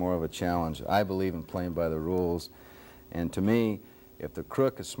me, it's more of a challenge. I believe in playing by the rules. And to me, if the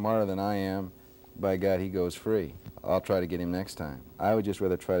crook is smarter than I am, by God, he goes free. I'll try to get him next time. I would just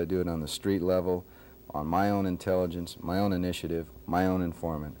rather try to do it on the street level, on my own intelligence, my own initiative, my own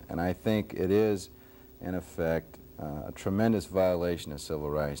informant. And I think it is, in effect, a tremendous violation of civil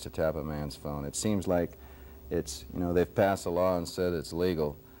rights to tap a man's phone. It seems like it's, they've passed a law and said it's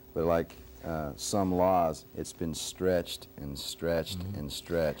legal, but like some laws, it's been stretched and stretched and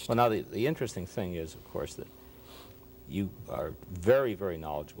stretched. Well, now the interesting thing is, of course, that you are very, very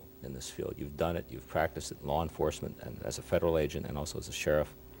knowledgeable in this field. You've done it, you've practiced it in law enforcement and as a federal agent and also as a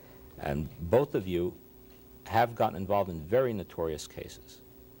sheriff. And both of you have gotten involved in very notorious cases,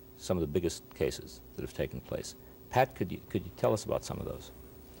 some of the biggest cases that have taken place. Pat, could you tell us about some of those?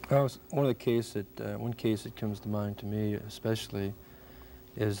 Well, one case that comes to mind to me especially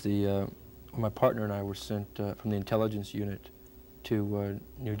is when my partner and I were sent from the intelligence unit to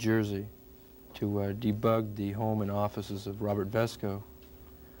New Jersey to debug the home and offices of Robert Vesco.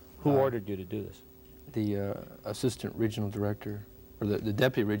 Who ordered you to do this? The assistant regional director, or the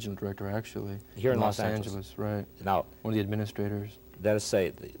deputy regional director, actually. Here in Los Angeles. Right. Now, one of the administrators. That is,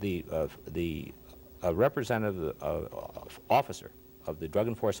 say, the representative officer of the Drug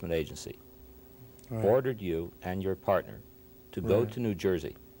Enforcement Agency ordered you and your partner to go to New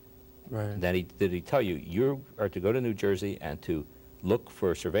Jersey. Right. Then did he tell you you are to go to New Jersey and to look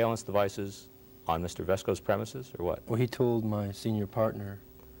for surveillance devices on Mr. Vesco's premises, or what? Well, he told my senior partner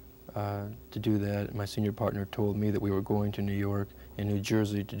to do that. My senior partner told me that we were going to New York and New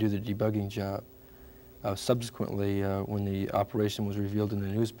Jersey to do the debugging job. Subsequently, when the operation was revealed in the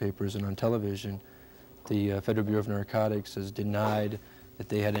newspapers and on television, the Federal Bureau of Narcotics has denied that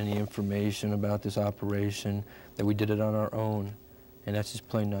they had any information about this operation, that we did it on our own, and that's just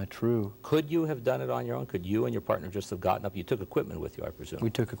plain not true. Could you have done it on your own? Could you and your partner just have gotten up? You took equipment with you, I presume. We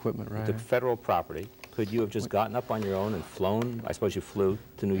took equipment, right. You took federal property. Could you have just gotten up on your own and flown? I suppose you flew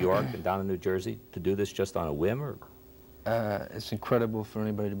to New York and down to New Jersey to do this just on a whim, or? It's incredible for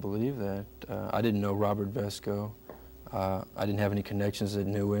anybody to believe that. I didn't know Robert Vesco. I didn't have any connections that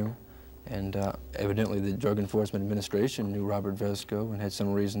knew him. And evidently the Drug Enforcement Administration knew Robert Vesco and had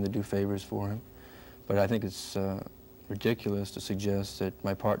some reason to do favors for him. But I think it's ridiculous to suggest that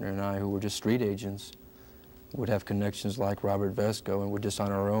my partner and I, who were just street agents, would have connections like Robert Vesco and would just on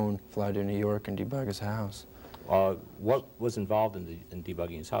our own fly to New York and debug his house. What was involved in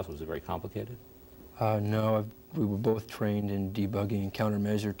debugging his house? Was it very complicated? No, we were both trained in debugging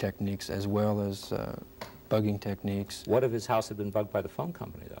countermeasure techniques as well as bugging techniques. What if his house had been bugged by the phone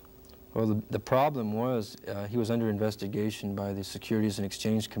company, though? Well, the problem was he was under investigation by the Securities and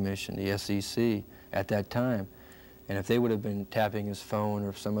Exchange Commission, the SEC, at that time. And if they would have been tapping his phone, or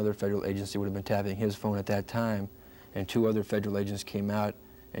if some other federal agency would have been tapping his phone at that time, and two other federal agents came out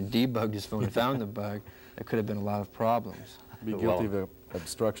and debugged his phone and found the bug, there could have been a lot of problems. Be guilty of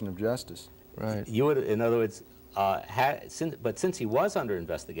obstruction of justice. Right. You would, in other words, but since he was under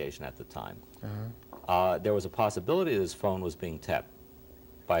investigation at the time, there was a possibility that his phone was being tapped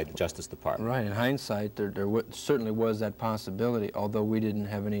by the Justice Department. Right. In hindsight, there certainly was that possibility, although we didn't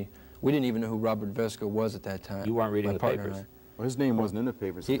even know who Robert Vesco was at that time. You weren't reading the papers? Well, his name wasn't in the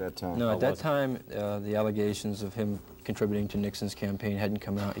papers at that time. No, at that time, the allegations of him contributing to Nixon's campaign hadn't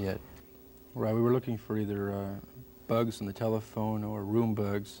come out yet. Right. We were looking for either bugs in the telephone or room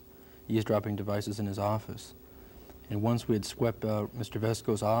bugs, eavesdropping devices in his office. And once we had swept out Mr.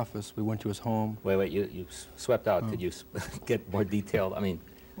 Vesco's office, we went to his home. Wait, you swept out. Could you get more detailed? I mean,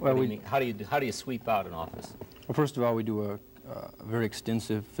 Well, What do you mean? How do you sweep out an office? Well, first of all, we do a very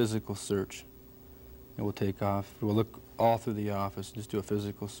extensive physical search. And we'll look all through the office, just do a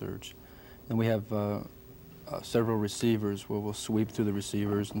physical search. And we have several receivers where we'll sweep through the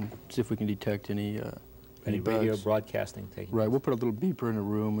receivers and see if we can detect any radio bugs. broadcasting taking Right, place? we'll put a little beeper in the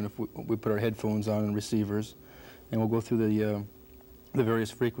room, and if we put our headphones on and receivers, and we'll go through the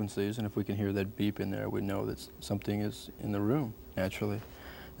various frequencies, and if we can hear that beep in there, we know that something is in the room, naturally.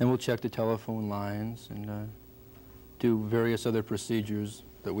 Then we'll check the telephone lines and do various other procedures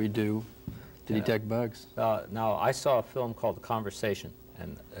that we do to detect bugs. Now, I saw a film called The Conversation,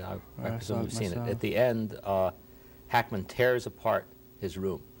 and I presume you've seen it. At the end, Hackman tears apart his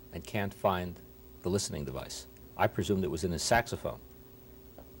room and can't find the listening device. I presumed it was in his saxophone.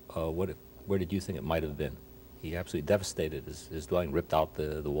 Where did you think it might have been? He absolutely devastated his dwelling, ripped out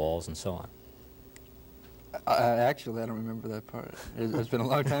the walls and so on. Actually, I don't remember that part. It's been a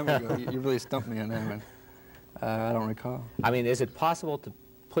long time ago. You really stumped me on that one. I don't recall. I mean, is it possible to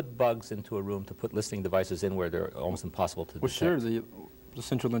put bugs into a room, to put listening devices in where they're almost impossible to detect? Well, sure. The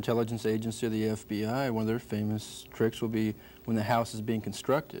Central Intelligence Agency, or the FBI, one of their famous tricks will be when the house is being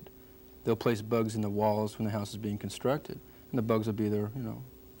constructed. They'll place bugs in the walls when the house is being constructed, and the bugs will be there, you know,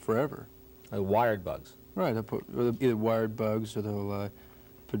 forever. Wired bugs. Right. They'll put either wired bugs, or they'll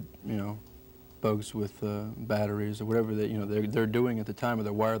put, you know, bugs with batteries or whatever they're doing at the time, or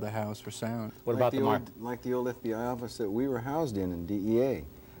they'll wire the house for sound. What about like the old FBI office that we were housed in DEA?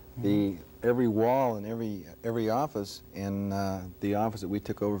 Every wall and every office in the office that we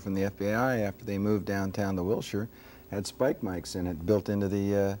took over from the FBI after they moved downtown to Wilshire had spike mics in it, built into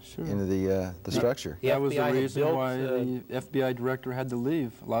the structure. That was the reason why the FBI director had to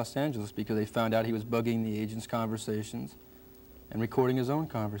leave Los Angeles, because they found out he was bugging the agents' conversations and recording his own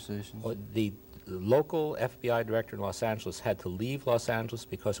conversations. Well, the local FBI director in Los Angeles had to leave Los Angeles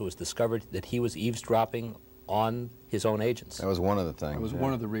because it was discovered that he was eavesdropping on his own agents. That was one of the things. That was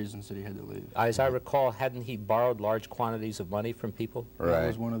one of the reasons that he had to leave. As I recall, hadn't he borrowed large quantities of money from people? Right. That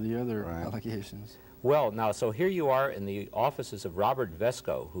was one of the other allegations. Well, now, so here you are in the offices of Robert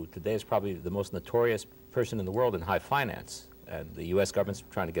Vesco, who today is probably the most notorious person in the world in high finance. And the U.S. government's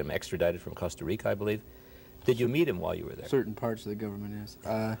trying to get him extradited from Costa Rica, I believe. Did you meet him while you were there? Certain parts of the government is.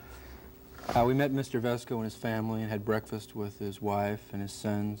 We met Mr. Vesco and his family and had breakfast with his wife and his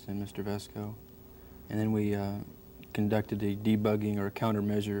sons and Mr. Vesco. And then we conducted a debugging or a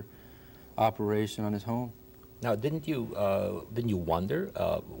countermeasure operation on his home. Now, didn't you wonder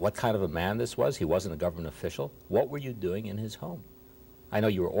what kind of a man this was? He wasn't a government official. What were you doing in his home? I know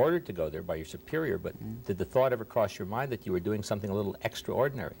you were ordered to go there by your superior, but did the thought ever cross your mind that you were doing something a little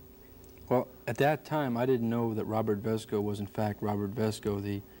extraordinary? Well, at that time, I didn't know that Robert Vesco was, in fact, Robert Vesco,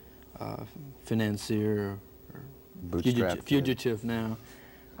 the financier, or fugitive now.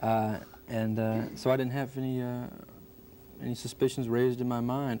 So I didn't have any suspicions raised in my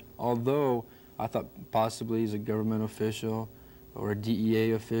mind, although I thought possibly he's a government official or a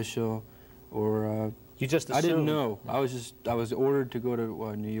DEA official, or you just assumed. I didn't know. I was ordered to go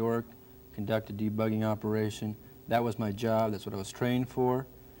to New York, conduct a debugging operation. That was my job. That's what I was trained for,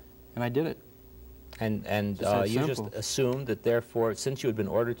 and I did it. And you just assumed that, therefore, since you had been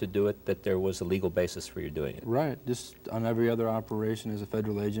ordered to do it, that there was a legal basis for your doing it. Right. Just on every other operation as a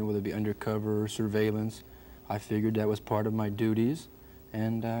federal agent, whether it be undercover or surveillance, I figured that was part of my duties,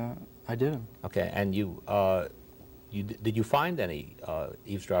 and I did them. Okay. And did you find any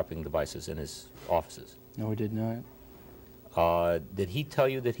eavesdropping devices in his offices? No, I did not. Did he tell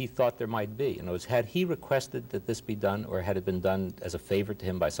you that he thought there might be? In other words, had he requested that this be done, or had it been done as a favor to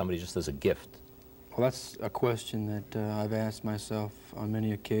him by somebody, just as a gift? Well, that's a question that I've asked myself on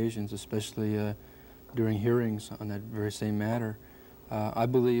many occasions, especially during hearings on that very same matter. I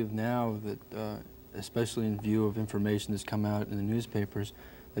believe now that, especially in view of information that's come out in the newspapers,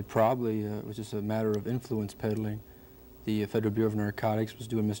 that probably it was just a matter of influence peddling. The Federal Bureau of Narcotics was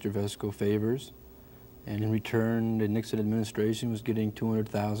doing Mr. Vesco favors, and in return, the Nixon administration was getting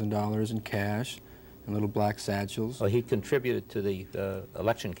 $200,000 in cash and little black satchels. Well, he contributed to the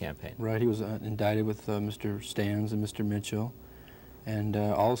election campaign. Right. He was indicted with Mr. Stans and Mr. Mitchell, and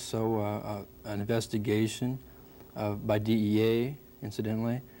also an investigation by DEA,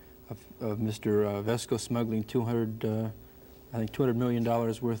 incidentally, of Mr. Vesco smuggling I think $200 million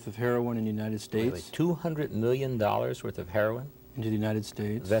worth of heroin in the United States. Wait, $200 million worth of heroin? Into the United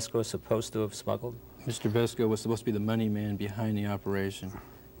States. Vesco was supposed to have smuggled? Mr. Vesco was supposed to be the money man behind the operation.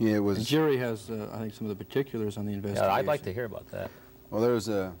 Yeah, it was. And Jerry has, I think, some of the particulars on the investigation. Yeah, I'd like to hear about that. Well, there was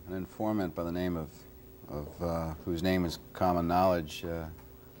an informant by the name of whose name is common knowledge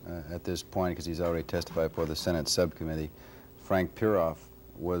at this point, because he's already testified before the Senate subcommittee. Frank Piroff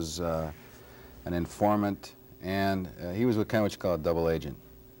was an informant, and he was kind of what you call a double agent.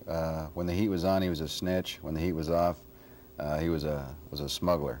 When the heat was on, he was a snitch. When the heat was off, he was a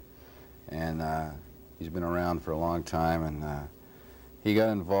smuggler. And he's been around for a long time, and he got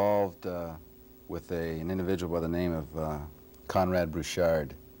involved with an individual by the name of Conrad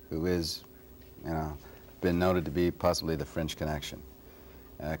Bouchard, who is, been noted to be possibly the French connection.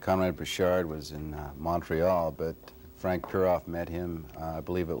 Conrad Bouchard was in Montreal, but Frank Puroff met him, I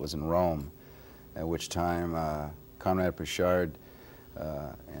believe it was in Rome, at which time Conrad Bouchard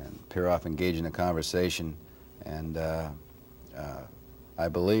and Puroff engaged in a conversation, and I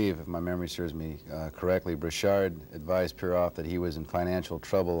believe, if my memory serves me correctly, Bouchard advised Puroff that he was in financial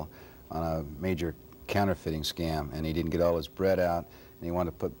trouble on a major counterfeiting scam, and he didn't get all his bread out, and he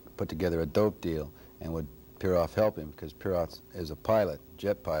wanted to put together a dope deal, and would Puroff help him, because Puroff is a pilot,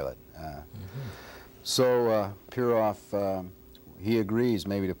 jet pilot. So Puroff, he agrees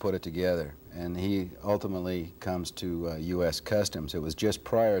maybe to put it together, and he ultimately comes to U.S. Customs. It was just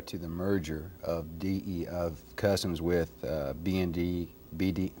prior to the merger of Customs with BNDD,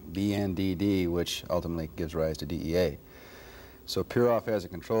 which ultimately gives rise to DEA. So Puroff has a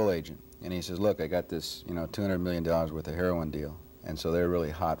control agent, and he says, look, I got this, $200 million worth of heroin deal, and so they're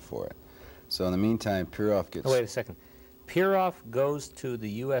really hot for it. So in the meantime, Puroff gets... Oh, wait a second. Puroff goes to the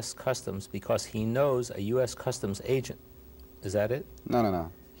U.S. Customs because he knows a U.S. Customs agent. Is that it?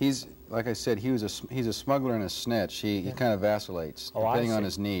 No. He's, like I said, he's a smuggler and a snitch. He kind of vacillates, depending on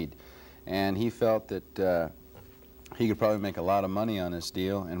his need. And he felt that he could probably make a lot of money on this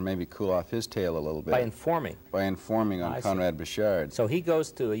deal and maybe cool off his tail a little bit. By informing? By informing on Conrad Bouchard. So he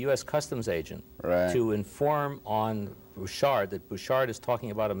goes to a U.S. Customs agent to inform on Bouchard that Bouchard is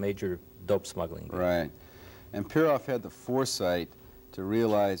talking about a major dope smuggling deal. Right. And Puroff had the foresight to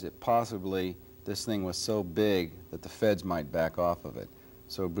realize that possibly this thing was so big that the feds might back off of it.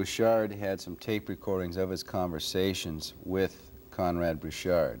 So Bouchard had some tape recordings of his conversations with Conrad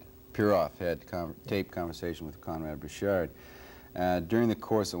Bouchard. Puroff had tape conversation with Conrad Bouchard. During the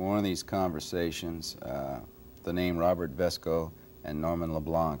course of one of these conversations, the name Robert Vesco and Norman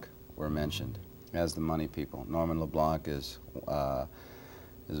LeBlanc were mentioned as the money people. Norman LeBlanc is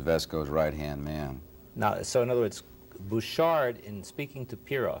Vesco's right-hand man. Now, so in other words, Bouchard, in speaking to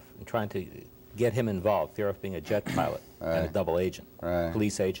Puroff and trying to get him involved, Puroff being a jet pilot and a double agent,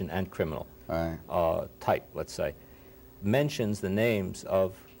 police agent and criminal type, let's say, mentions the names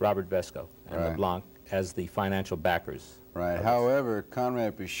of Robert Vesco and LeBlanc as the financial backers. Right. However,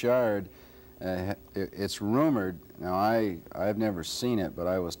 Conrad Bouchard, it's rumored, now I've never seen it, but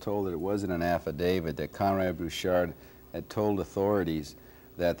I was told that it was in an affidavit that Conrad Bouchard had told authorities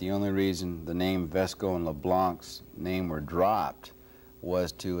that the only reason the name Vesco and LeBlanc's name were dropped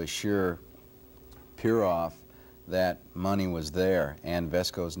was to assure Puroff that money was there, and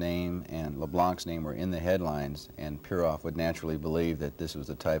Vesco's name and LeBlanc's name were in the headlines, and Puroff would naturally believe that this was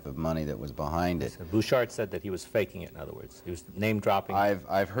the type of money that was behind it. So Bouchard said that he was faking it, in other words. He was name-dropping.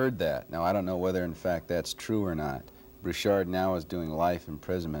 I've heard that. Now, I don't know whether, in fact, that's true or not. Bouchard now is doing life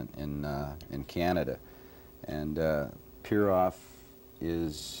imprisonment in Canada, and Puroff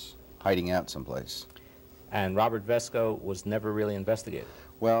is hiding out someplace. And Robert Vesco was never really investigated.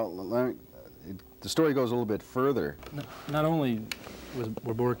 Well, the story goes a little bit further. Not only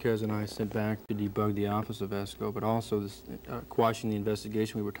were Borges and I sent back to debug the office of Vesco, but also this, quashing the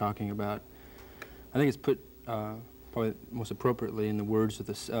investigation we were talking about. I think it's put probably most appropriately in the words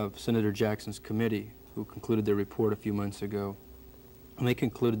of Senator Jackson's committee, who concluded their report a few months ago. And they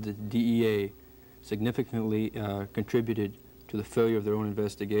concluded that the DEA significantly contributed to the failure of their own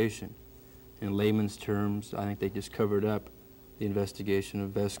investigation. In layman's terms, I think they just covered up the investigation of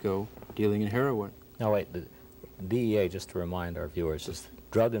Vesco dealing in heroin. Now wait, the DEA, just to remind our viewers, is the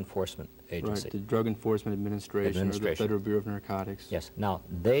Drug Enforcement Agency. Right, the Drug Enforcement Administration, or the Federal Bureau of Narcotics. Yes. Now,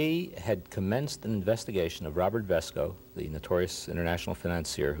 they had commenced an investigation of Robert Vesco, the notorious international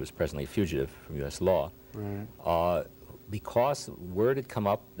financier who is presently a fugitive from U.S. law, because word had come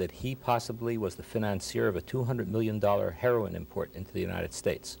up that he possibly was the financier of a $200 million heroin import into the United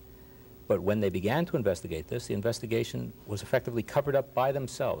States. But when they began to investigate this, the investigation was effectively covered up by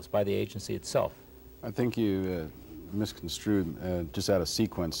themselves, by the agency itself. I think you misconstrued, just out of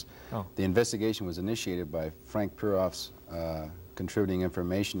sequence. The investigation was initiated by Frank Puroff's contributing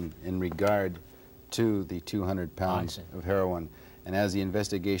information in regard to the 200 pounds of heroin. And as the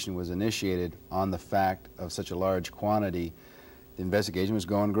investigation was initiated on the fact of such a large quantity, the investigation was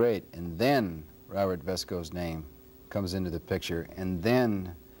going great. And then Robert Vesco's name comes into the picture, and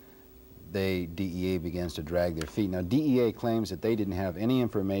then DEA begins to drag their feet. Now, DEA claims that they didn't have any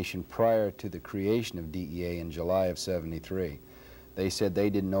information prior to the creation of DEA in July of '73. They said they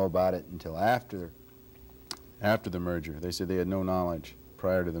didn't know about it until after the merger. They said they had no knowledge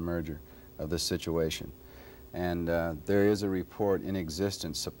prior to the merger of this situation. And there is a report in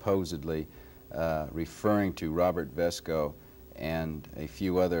existence, supposedly, referring to Robert Vesco and a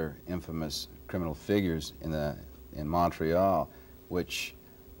few other infamous criminal figures in Montreal, which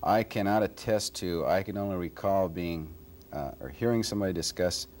I cannot attest to. I can only recall being or hearing somebody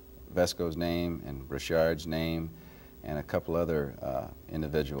discuss Vesco's name and Richard's name and a couple other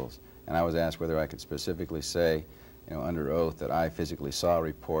individuals. And I was asked whether I could specifically say, you know, under oath, that I physically saw a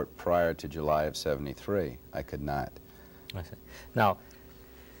report prior to July of '73. I could not. I see. Now,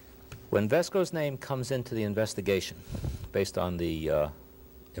 when Vesco's name comes into the investigation, based on the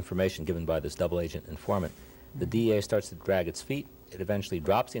information given by this double agent informant, the DEA starts to drag its feet. It eventually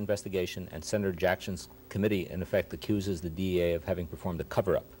drops the investigation, and Senator Jackson's committee, in effect, accuses the DEA of having performed a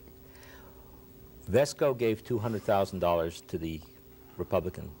cover-up. Vesco gave $200,000 to the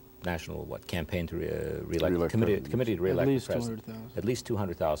Republican National campaign to re-elect committee to re-elect the president. At least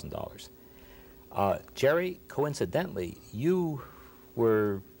 $200,000. Jerry, coincidentally, you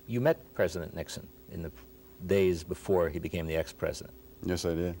met President Nixon in the days before he became the ex-president. Yes,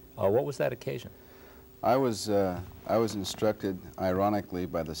 I did. What was that occasion? I was instructed, ironically,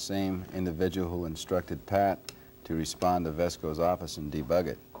 by the same individual who instructed Pat to respond to Vesco's office and debug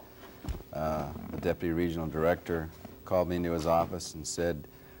it. The deputy regional director called me into his office and said,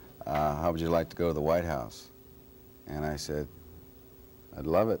 how would you like to go to the White House? And I said, I'd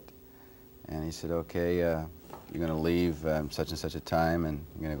love it. And he said, okay, you're going to leave such and such a time, and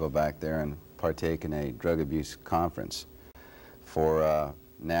you're going to go back there and partake in a drug abuse conference for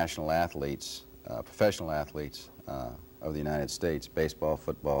national athletes, professional athletes of the United States, baseball,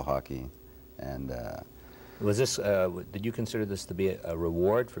 football, hockey, and... Was this, did you consider this to be a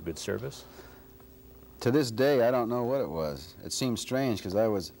reward for good service? To this day, I don't know what it was. It seems strange because I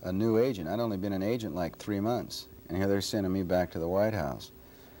was a new agent. I'd only been an agent like 3 months, and here they're sending me back to the White House.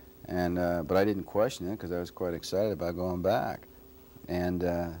 And, but I didn't question it because I was quite excited about going back. And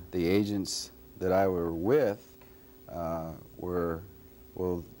the agents that I were with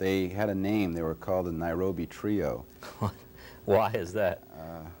well, they had a name. They were called the Nairobi Trio. Why is that?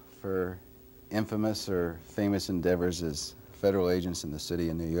 For infamous or famous endeavors as federal agents in the city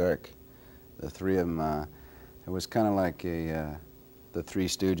of New York. The three of them, it was kind of like the Three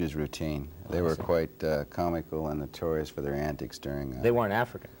Stooges routine. They were quite comical and notorious for their antics during... They weren't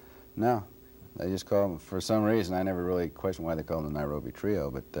African? No. They just called them, for some reason, I never really questioned why they called them the Nairobi Trio,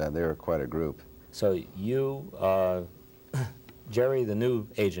 but they were quite a group. So you, Jerry, the new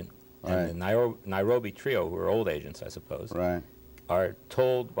agent, and the Nairobi Trio, who are old agents, I suppose, right, are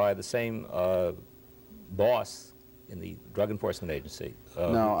told by the same boss in the Drug Enforcement Agency.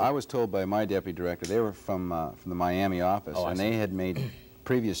 No, I was told by my deputy director. They were from the Miami office, and they had made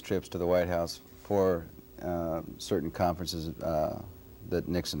previous trips to the White House for certain conferences that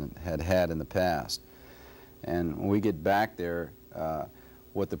Nixon had in the past. And when we get back there,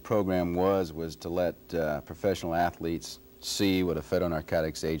 what the program was to let professional athletes see what a federal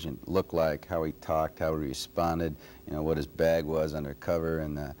narcotics agent looked like, how he talked, how he responded, you know, what his bag was undercover,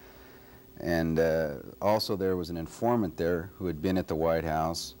 and also there was an informant there who had been at the White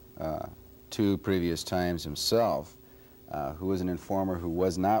House 2 previous times himself, who was an informer who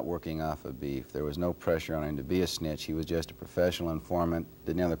was not working off of beef. There was no pressure on him to be a snitch. He was just a professional informant,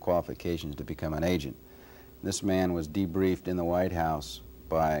 didn't have the qualifications to become an agent. This man was debriefed in the White House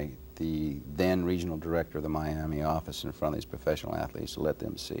by the then regional director of the Miami office in front of these professional athletes to let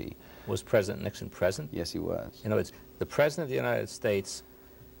them see. Was President Nixon present? Yes, he was. You know, the President of the United States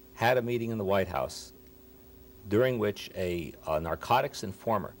had a meeting in the White House during which a narcotics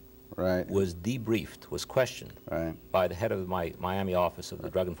informer was debriefed, was questioned by the head of the Miami office of the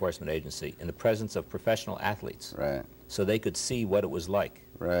Drug Enforcement Agency in the presence of professional athletes, so they could see what it was like.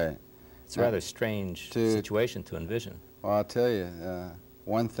 It's a rather strange situation to envision. Well, I'll tell you,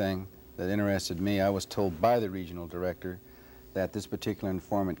 one thing that interested me, I was told by the regional director that this particular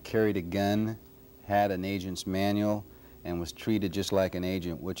informant carried a gun, had an agent's manual, and was treated just like an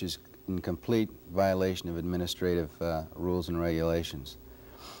agent, which is in complete violation of administrative rules and regulations.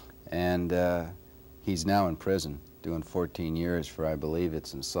 And he's now in prison, doing 14 years for, I believe,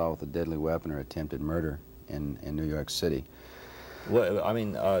 it's assault with a deadly weapon or attempted murder in New York City. Well, I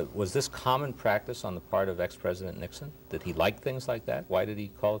mean, was this common practice on the part of ex-President Nixon? Did he like things like that? Why did he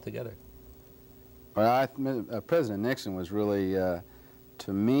call it together? Well, President Nixon was really,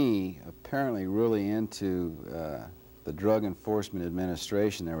 to me, apparently really into the Drug Enforcement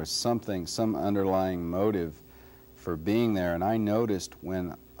Administration. There was some underlying motive for being there, and I noticed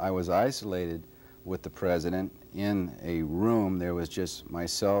when I was isolated with the President in a room. There was just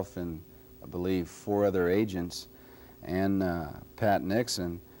myself and I believe 4 other agents and Pat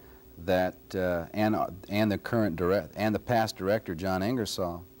Nixon, that and the past director John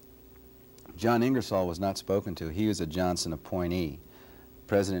Ingersoll. John Ingersoll was not spoken to. He was a Johnson appointee.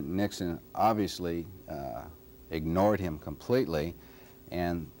 President Nixon obviously ignored him completely,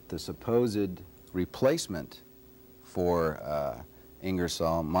 and the supposed replacement for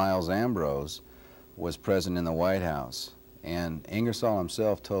Ingersoll, Miles Ambrose, was present in the White House. And Ingersoll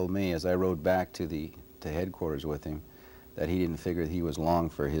himself told me, as I rode back to headquarters with him, that he didn't figure he was long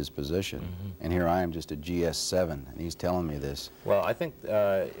for his position. And here I am, just a GS7, and he's telling me this. Well, I think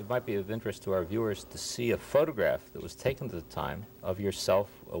it might be of interest to our viewers to see a photograph that was taken at the time of yourself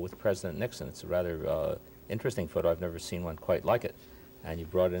with President Nixon. It's a rather interesting photo. I've never seen one quite like it, and you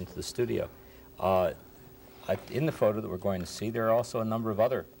brought it into the studio. In the photo that we're going to see, there are also a number of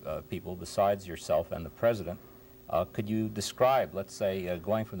other people besides yourself and the President. Could you describe, let's say,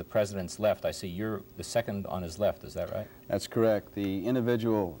 going from the President's left? I see you're the second on his left, is that right? That's correct. The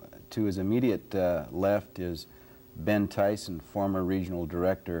individual to his immediate left is Ben Tyson, former regional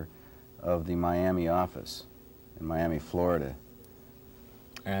director of the Miami office in Miami, Florida.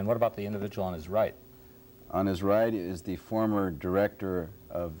 And what about the individual on his right? On his right is the former director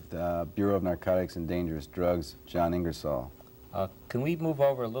of the Bureau of Narcotics and Dangerous Drugs, John Ingersoll. Can we move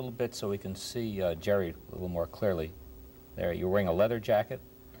over a little bit so we can see Jerry a little more clearly? There, you're wearing a leather jacket?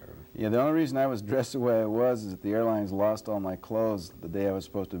 Yeah, the only reason I was dressed the way I was is that the airlines lost all my clothes the day I was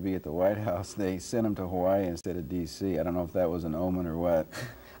supposed to be at the White House. They sent them to Hawaii instead of D.C. I don't know if that was an omen or what.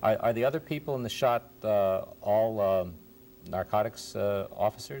 Are the other people in the shot all narcotics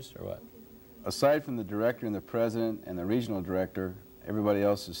officers or what? Aside from the director and the President and the regional director, everybody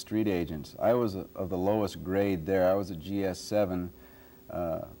else is street agents. I was of the lowest grade there. I was a GS7.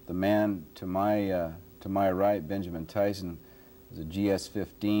 The man to my right, Benjamin Tyson, was a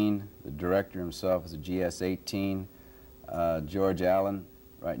GS15. The director himself was a GS18. George Allen,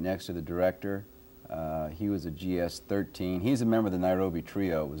 right next to the director, he was a GS13. He's a member of the Nairobi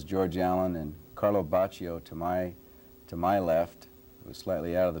trio. It was George Allen and Carlo Baccio to my left. It was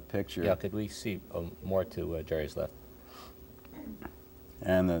slightly out of the picture. Yeah, could we see more to Jerry's left?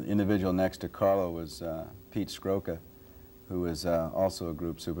 And the individual next to Carlo was Pete Scroca, who was also a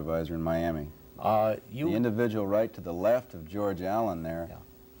group supervisor in Miami. The individual right to the left of George Allen there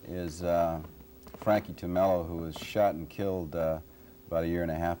is Frankie Tumello, who was shot and killed about a year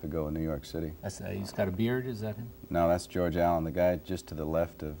and a half ago in New York City. He's got a beard, is that him? No, that's George Allen. The guy just to the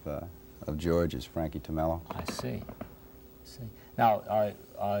left of George is Frankie Tumello. I see. Now,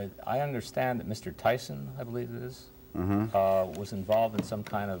 I understand that Mr. Tyson, I believe it is, was involved in some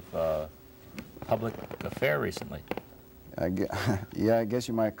kind of public affair recently. Yeah, I guess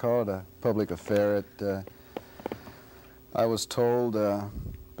you might call it a public affair. I was told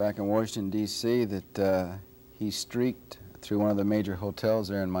back in Washington, D.C. that he streaked through one of the major hotels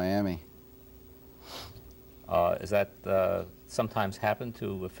there in Miami. Is that sometimes happen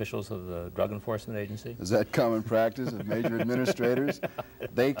to officials of the Drug Enforcement Agency? Is that common practice of major administrators?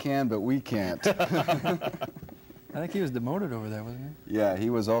 They can, but we can't. I think he was demoted over there, wasn't he? Yeah, he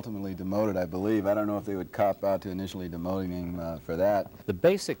was ultimately demoted, I believe. I don't know if they would cop out to initially demoting him for that. The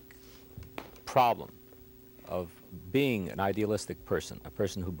basic problem of being an idealistic person, a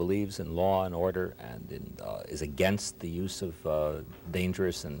person who believes in law and order and is against the use of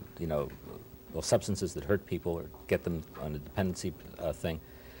dangerous and, substances that hurt people or get them on a dependency thing,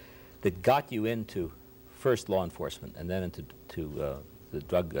 that got you into first law enforcement and then into the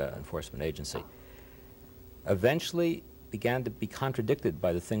Drug Enforcement Agency, eventually began to be contradicted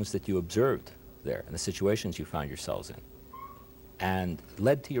by the things that you observed there and the situations you found yourselves in, and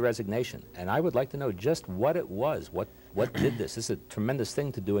led to your resignation. And I would like to know just what it was, what did this? This is a tremendous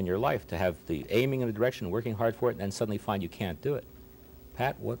thing to do in your life, to have the aiming in a direction, working hard for it, and then suddenly find you can't do it.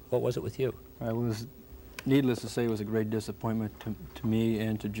 Pat, what was it with you? It was, needless to say, it was a great disappointment to me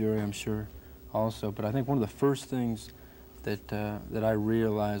and to Jerry, I'm sure, also. But I think one of the first things that I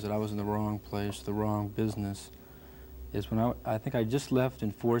realized that I was in the wrong place, the wrong business, is when I think I just left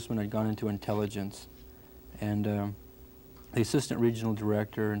enforcement. I'd gone into intelligence, and the assistant regional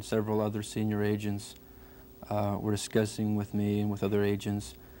director and several other senior agents were discussing with me and with other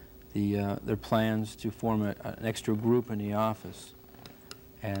agents their plans to form an extra group in the office,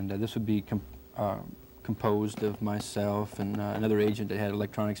 and this would be composed of myself and another agent that had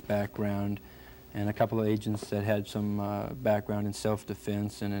electronics background, and a couple of agents that had some background in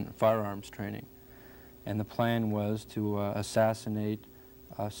self-defense and in firearms training. And the plan was to assassinate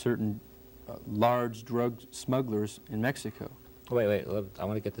certain large drug smugglers in Mexico. Wait, I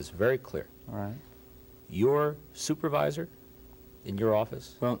want to get this very clear. All right. your supervisor in your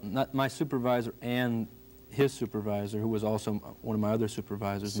office? Well, not my supervisor and his supervisor, who was also one of my other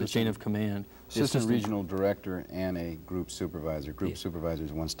supervisors in the chain of command. Assistant regional director and a group supervisor. Group supervisor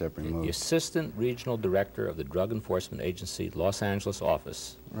is one step removed. The assistant regional director of the Drug Enforcement Agency Los Angeles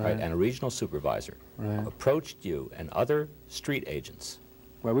office, right, and a regional supervisor approached you and other street agents.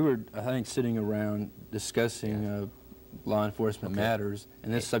 Well, we were, I think, sitting around discussing law enforcement matters,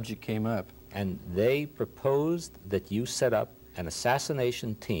 and this subject came up. And they proposed that you set up an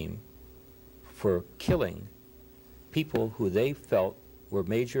assassination team for killing people who they felt were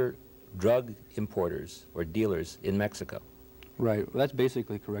major drug importers or dealers in Mexico. Right. Well, that's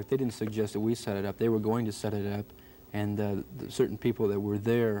basically correct. They didn't suggest that we set it up. They were going to set it up, and the certain people that were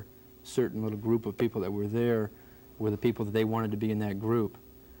there, certain little group of people that were there, were the people that they wanted to be in that group.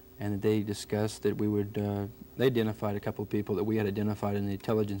 And they discussed that we would, they identified a couple of people that we had identified in the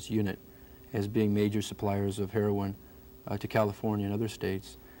intelligence unit as being major suppliers of heroin to California and other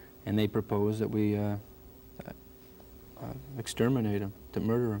states. And they proposed that we exterminate them, to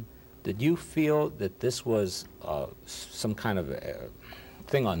murder them. Did you feel that this was some kind of a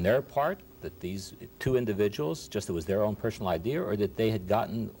thing on their part, that these two individuals, just it was their own personal idea, or that they had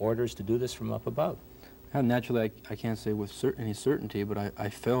gotten orders to do this from up above? Naturally, I can't say with any certainty, but I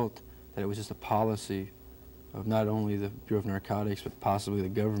felt that it was just a policy of not only the Bureau of Narcotics, but possibly the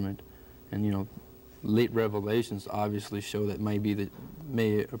government. And, you know, late revelations obviously show that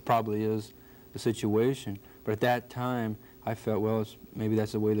probably is the situation. But at that time, I felt, well, maybe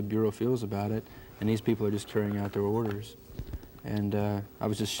that's the way the Bureau feels about it, and these people are just carrying out their orders. And I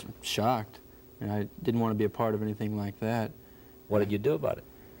was just shocked, and I didn't want to be a part of anything like that. What did you do about it?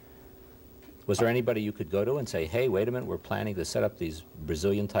 Was there anybody you could go to and say, hey, wait a minute, we're planning to set up these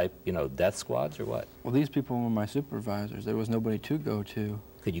Brazilian-type, you know, death squads, or what? Well, these people were my supervisors. There was nobody to go to.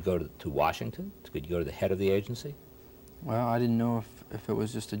 Could you go to Washington? Could you go to the head of the agency? Well, I didn't know if it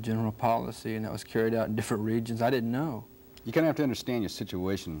was just a general policy and that was carried out in different regions. I didn't know. You kind of have to understand your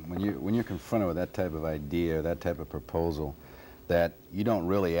situation when you're confronted with that type of idea, that type of proposal, that you don't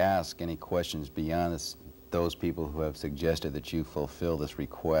really ask any questions beyond those people who have suggested that you fulfill this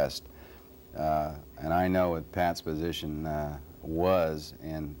request. And I know what Pat's position was,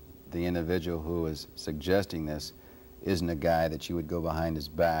 and the individual who is suggesting this isn't a guy that you would go behind his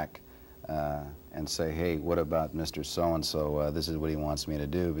back and say, hey, what about Mr. So-and-so? This is what he wants me to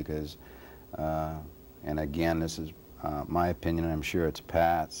do, because, and again, this is my opinion, and I'm sure it's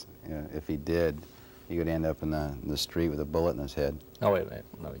Pat's. If he did, he would end up in the street with a bullet in his head. Oh, wait a minute.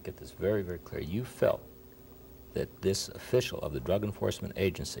 Let me get this very, very clear. You felt that this official of the Drug Enforcement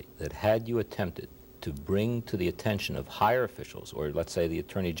Agency, that had you attempted to bring to the attention of higher officials, or let's say the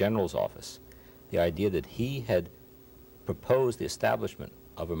Attorney General's office, the idea that he had proposed the establishment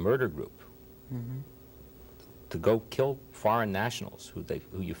of a murder group to go kill foreign nationals who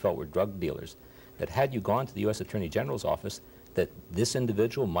you felt were drug dealers, that had you gone to the U.S. Attorney General's office, that this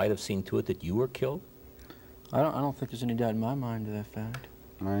individual might have seen to it that you were killed? I don't think there's any doubt in my mind to that fact.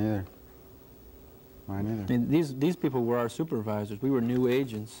 Mine either. Mine either. I mean, these people were our supervisors. We were new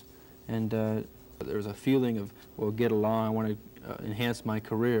agents, and there was a feeling of, well, get along, I want to enhance my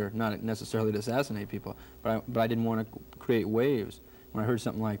career, not necessarily to assassinate people, but I didn't want to create waves. When I heard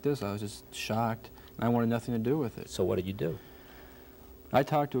something like this, I was just shocked, and I wanted nothing to do with it. So what did you do? I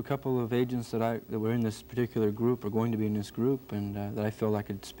talked to a couple of agents that were in this particular group, or going to be in this group, and that I felt I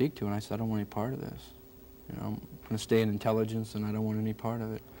could speak to, and I said, I don't want any part of this. You know, I'm going to stay in intelligence, and I don't want any part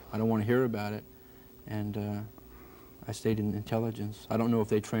of it. I don't want to hear about it. And I stayed in intelligence. I don't know if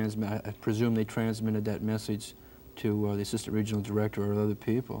they I presume they transmitted that message to the assistant regional director or other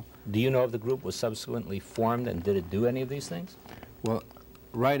people. Do you know if the group was subsequently formed, and did it do any of these things? Well,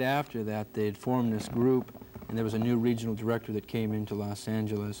 right after that, they had formed this group, and there was a new regional director that came into Los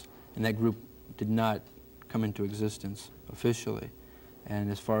Angeles, and that group did not come into existence officially.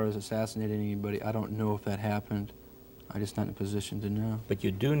 And as far as assassinating anybody, I don't know if that happened. I'm just not in a position to know. But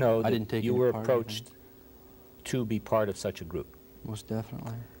you do know that you were approached to be part of such a group? Most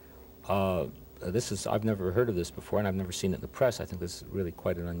definitely. I've never heard of this before, and I've never seen it in the press. I think this is really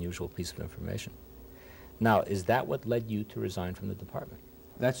quite an unusual piece of information. Now, is that what led you to resign from the department?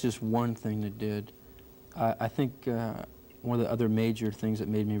 That's just one thing that did. I think one of the other major things that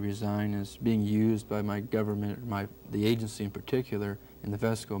made me resign is being used by my government, the agency in particular, in the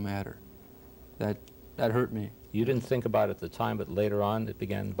Vesco matter. That hurt me. You didn't think about it at the time, but later on it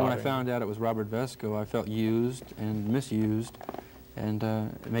began bothering you? When I found out it was Robert Vesco, I felt used and misused, and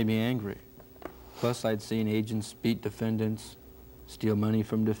it made me angry. Plus, I'd seen agents beat defendants, steal money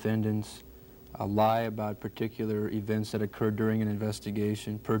from defendants, lie about particular events that occurred during an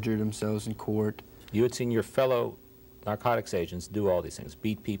investigation, perjure themselves in court. You had seen your fellow narcotics agents do all these things,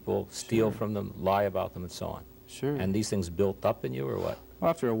 beat people, steal Sure. from them, lie about them, and so on. Sure. And these things built up in you, or what? Well,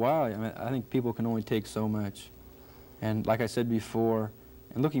 after a while, I mean, I think people can only take so much. And like I said before,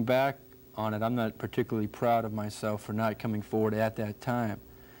 and looking back on it, I'm not particularly proud of myself for not coming forward at that time.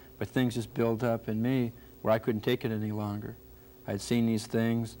 But things just built up in me where I couldn't take it any longer. I'd seen these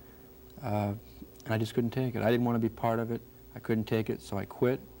things, and I just couldn't take it. I didn't want to be part of it. I couldn't take it, so I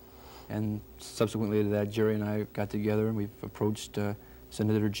quit. And subsequently to that, Jerry and I got together, and we've approached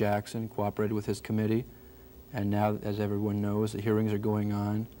Senator Jackson, cooperated with his committee. And now, as everyone knows, the hearings are going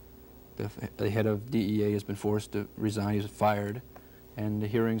on. The head of DEA has been forced to resign. He was fired. And the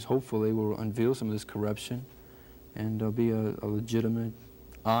hearings, hopefully, will unveil some of this corruption. And there'll be a legitimate,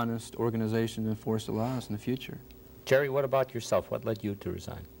 honest organization to enforce the laws in the future. Jerry, what about yourself? What led you to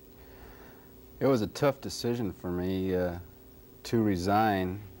resign? It was a tough decision for me to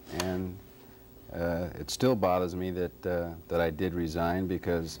resign, and it still bothers me that I did resign,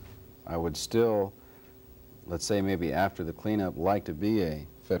 because I would still, let's say maybe after the cleanup, like to be a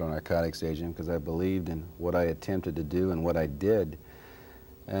federal narcotics agent, because I believed in what I attempted to do and what I did.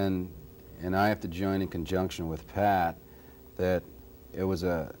 And I have to join in conjunction with Pat that it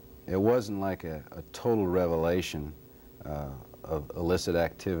wasn't like a total revelation of illicit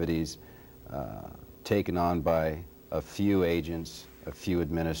activities taken on by a few agents, a few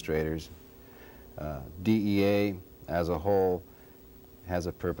administrators. DEA as a whole has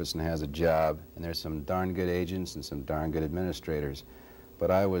a purpose and has a job, and there's some darn good agents and some darn good administrators. But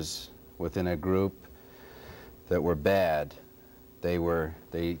I was within a group that were bad.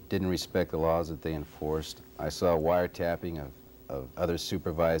 They didn't respect the laws that they enforced. I saw wiretapping of other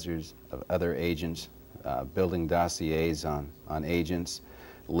supervisors, of other agents, building dossiers on agents,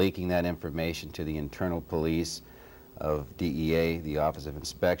 leaking that information to the internal police of DEA, the Office of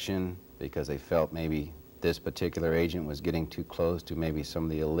Inspection, because they felt maybe this particular agent was getting too close to maybe some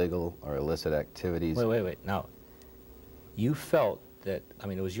of the illegal or illicit activities. Wait. Now, you felt that, I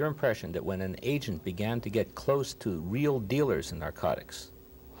mean, it was your impression that when an agent began to get close to real dealers in narcotics,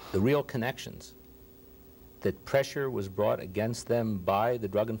 the real connections, that pressure was brought against them by the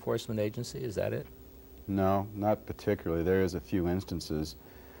Drug Enforcement Agency? Is that it? No, not particularly. There is a few instances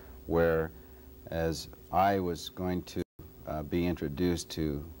where, as I was going to be introduced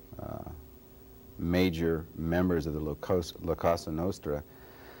to major members of the La Cosa Nostra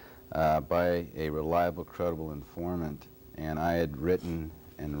by a reliable, credible informant, and I had written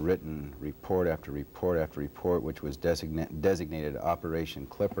report after report after report, which was designated Operation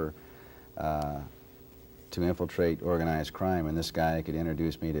Clipper, to infiltrate organized crime, and this guy could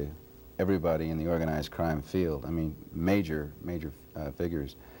introduce me to everybody in the organized crime field. I mean, major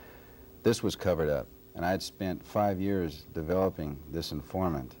figures. This was covered up, and I had spent 5 years developing this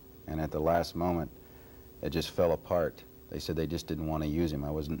informant, and at the last moment, it just fell apart. They said they just didn't want to use him.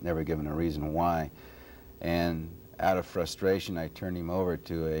 I was never given a reason why, and out of frustration, I turned him over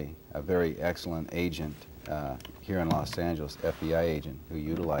to a very excellent agent here in Los Angeles, FBI agent, who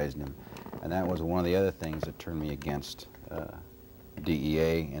utilized him. And that was one of the other things that turned me against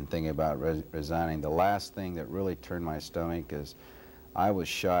DEA and thinking about resigning. The last thing that really turned my stomach is I was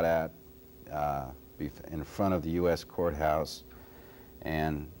shot at in front of the U.S. courthouse,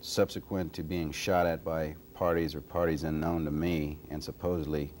 and subsequent to being shot at by parties unknown to me and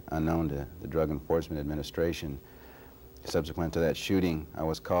supposedly unknown to the Drug Enforcement Administration, subsequent to that shooting, I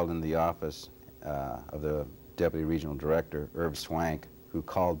was called into the office of the Deputy Regional Director, Irv Swank, who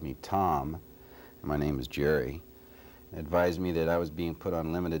called me Tom, and my name is Jerry, and advised me that I was being put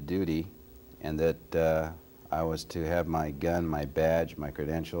on limited duty and that I was to have my gun, my badge, my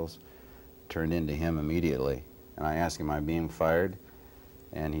credentials turned into him immediately. And I asked him, am I being fired?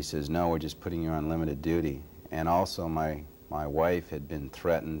 And he says, no, we're just putting you on limited duty. And also my wife had been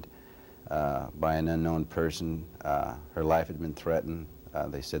threatened by an unknown person. Her life had been threatened.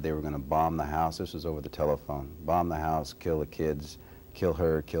 They said they were going to bomb the house. This was over the telephone. Bomb the house, kill the kids, kill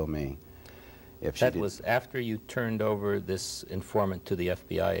her, kill me. If that was after you turned over this informant to the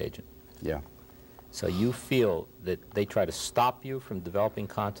FBI agent? Yeah. So you feel that they try to stop you from developing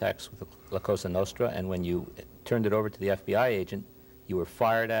contacts with La Cosa Nostra, and when you turned it over to the FBI agent, you were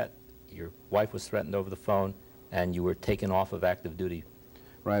fired at, your wife was threatened over the phone, and you were taken off of active duty.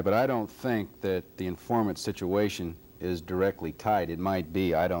 Right, but I don't think that the informant situation is directly tied. It might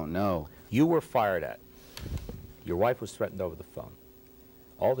be, I don't know. You were fired at. Your wife was threatened over the phone.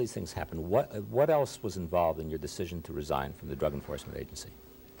 All these things happened. What else was involved in your decision to resign from the Drug Enforcement Agency?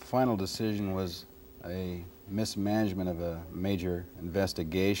 The final decision was a mismanagement of a major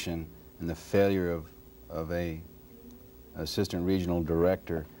investigation and the failure of a assistant regional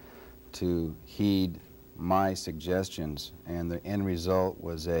director to heed my suggestions, and the end result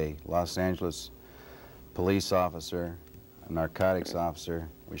was a Los Angeles police officer, a narcotics officer,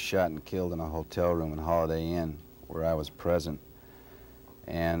 was shot and killed in a hotel room in Holiday Inn where I was present.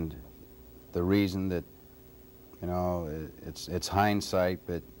 And the reason that, you know, it's hindsight,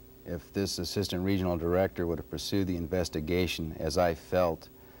 but if this assistant regional director would have pursued the investigation as I felt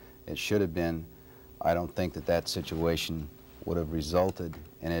it should have been, I don't think that that situation would have resulted.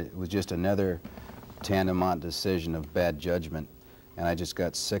 And it was just another tantamount decision of bad judgment, and I just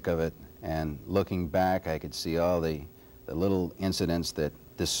got sick of it. And looking back, I could see all the little incidents that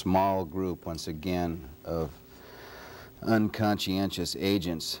this small group, once again, of unconscientious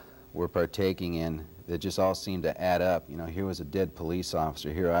agents were partaking in, that just all seemed to add up. You know, here was a dead police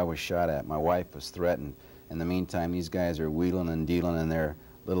officer, here I was shot at, my wife was threatened. In the meantime, these guys are wheeling and dealing in their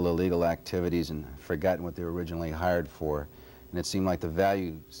little illegal activities and forgotten what they were originally hired for. And it seemed like the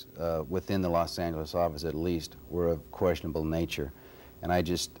values within the Los Angeles office, at least, were of questionable nature. And I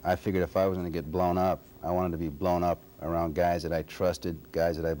figured if I was going to get blown up, I wanted to be blown up around guys that I trusted,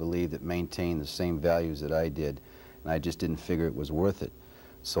 guys that I believed that maintained the same values that I did. And I just didn't figure it was worth it.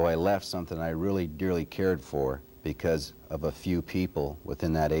 So I left something I really dearly cared for because of a few people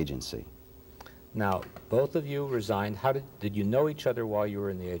within that agency. Now, both of you resigned. How did you know each other while you were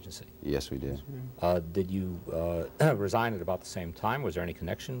in the agency? Yes, we did. Did you resign at about the same time? Was there any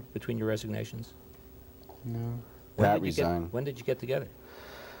connection between your resignations? No. Pat resigned. When did you get together?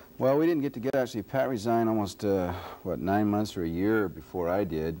 Well, we didn't get together, actually. Pat resigned almost, what, 9 months or a year before I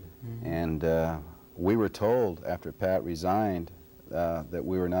did. And we were told after Pat resigned that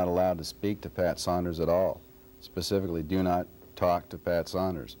we were not allowed to speak to Pat Saunders at all. Specifically, do not talk to Pat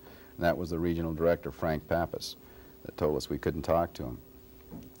Saunders. And that was the regional director, Frank Pappas, that told us we couldn't talk to him.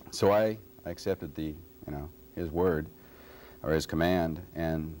 So I accepted the, his word, or his command,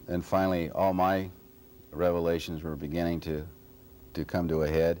 and then finally all my revelations were beginning to come to a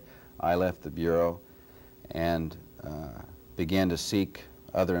head. I left the Bureau and began to seek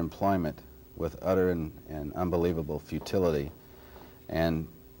other employment with utter and unbelievable futility. And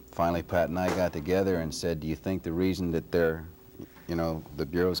finally Pat and I got together and said, do you think the reason that the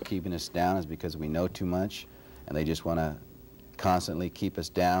Bureau's keeping us down is because we know too much and they just want to constantly keep us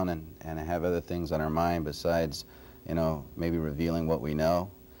down and have other things on our mind besides, maybe revealing what we know?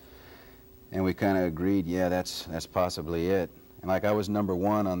 And we kind of agreed, yeah, that's possibly it. And like I was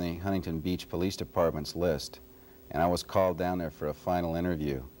 #1 on the Huntington Beach Police Department's list, and I was called down there for a final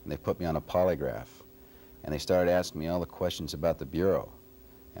interview, and they put me on a polygraph. And they started asking me all the questions about the Bureau,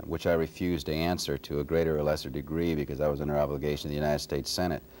 and which I refused to answer to a greater or lesser degree because I was under obligation to the United States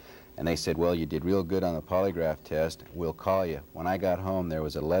Senate. And they said, well, you did real good on the polygraph test, we'll call you. When I got home, there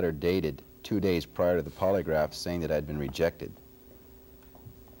was a letter dated 2 days prior to the polygraph saying that I'd been rejected.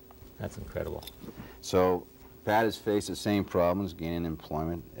 That's incredible. So Pat has faced the same problems gaining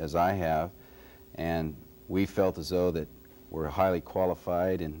employment as I have, and we felt as though that we're highly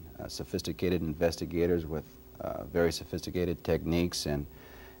qualified and sophisticated investigators with very sophisticated techniques and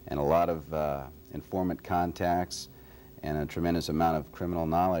a lot of informant contacts and a tremendous amount of criminal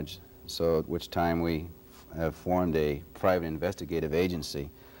knowledge, so at which time we have formed a private investigative agency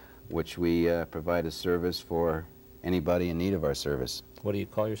which we provide a service for anybody in need of our service. What do you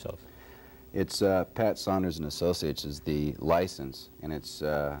call yourself? It's Pat Saunders and Associates is the license, and it's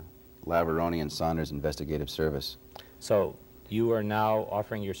Laveroni and Saunders Investigative Service. So you are now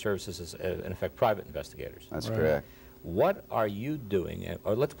offering your services as, in effect, private investigators. That's correct. What are you doing,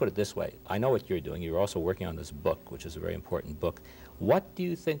 or let's put it this way, I know what you're doing. You're also working on this book, which is a very important book. What do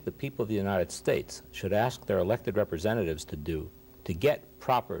you think the people of the United States should ask their elected representatives to do to get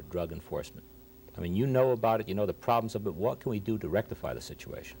proper drug enforcement? I mean, you know about it, you know the problems of it. What can we do to rectify the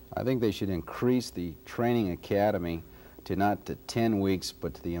situation? I think they should increase the training academy to not to 10 weeks,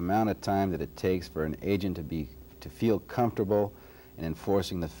 but to the amount of time that it takes for an agent to feel comfortable in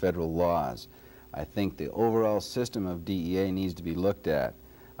enforcing the federal laws. I think the overall system of DEA needs to be looked at.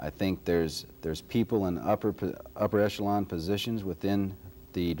 I think there's people in upper echelon positions within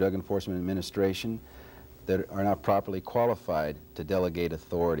the Drug Enforcement Administration that are not properly qualified to delegate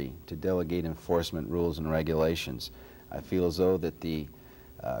authority, to delegate enforcement rules and regulations. I feel as though that the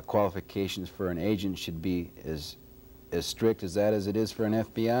qualifications for an agent should be as strict as it is for an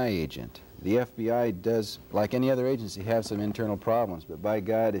FBI agent. The FBI does, like any other agency, have some internal problems, but by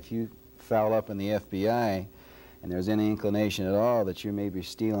God, if you foul up in the FBI and there's any inclination at all that you may be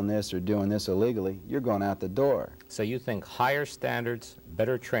stealing this or doing this illegally, you're going out the door. So you think higher standards,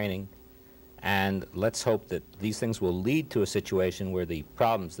 better training, and let's hope that these things will lead to a situation where the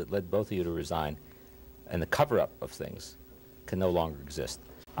problems that led both of you to resign and the cover-up of things can no longer exist.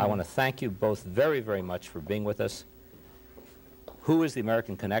 I want to thank you both very, very much for being with us. Who is the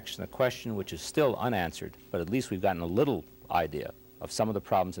American connection? A question which is still unanswered, but at least we've gotten a little idea of some of the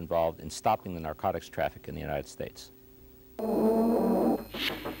problems involved in stopping the narcotics traffic in the United States.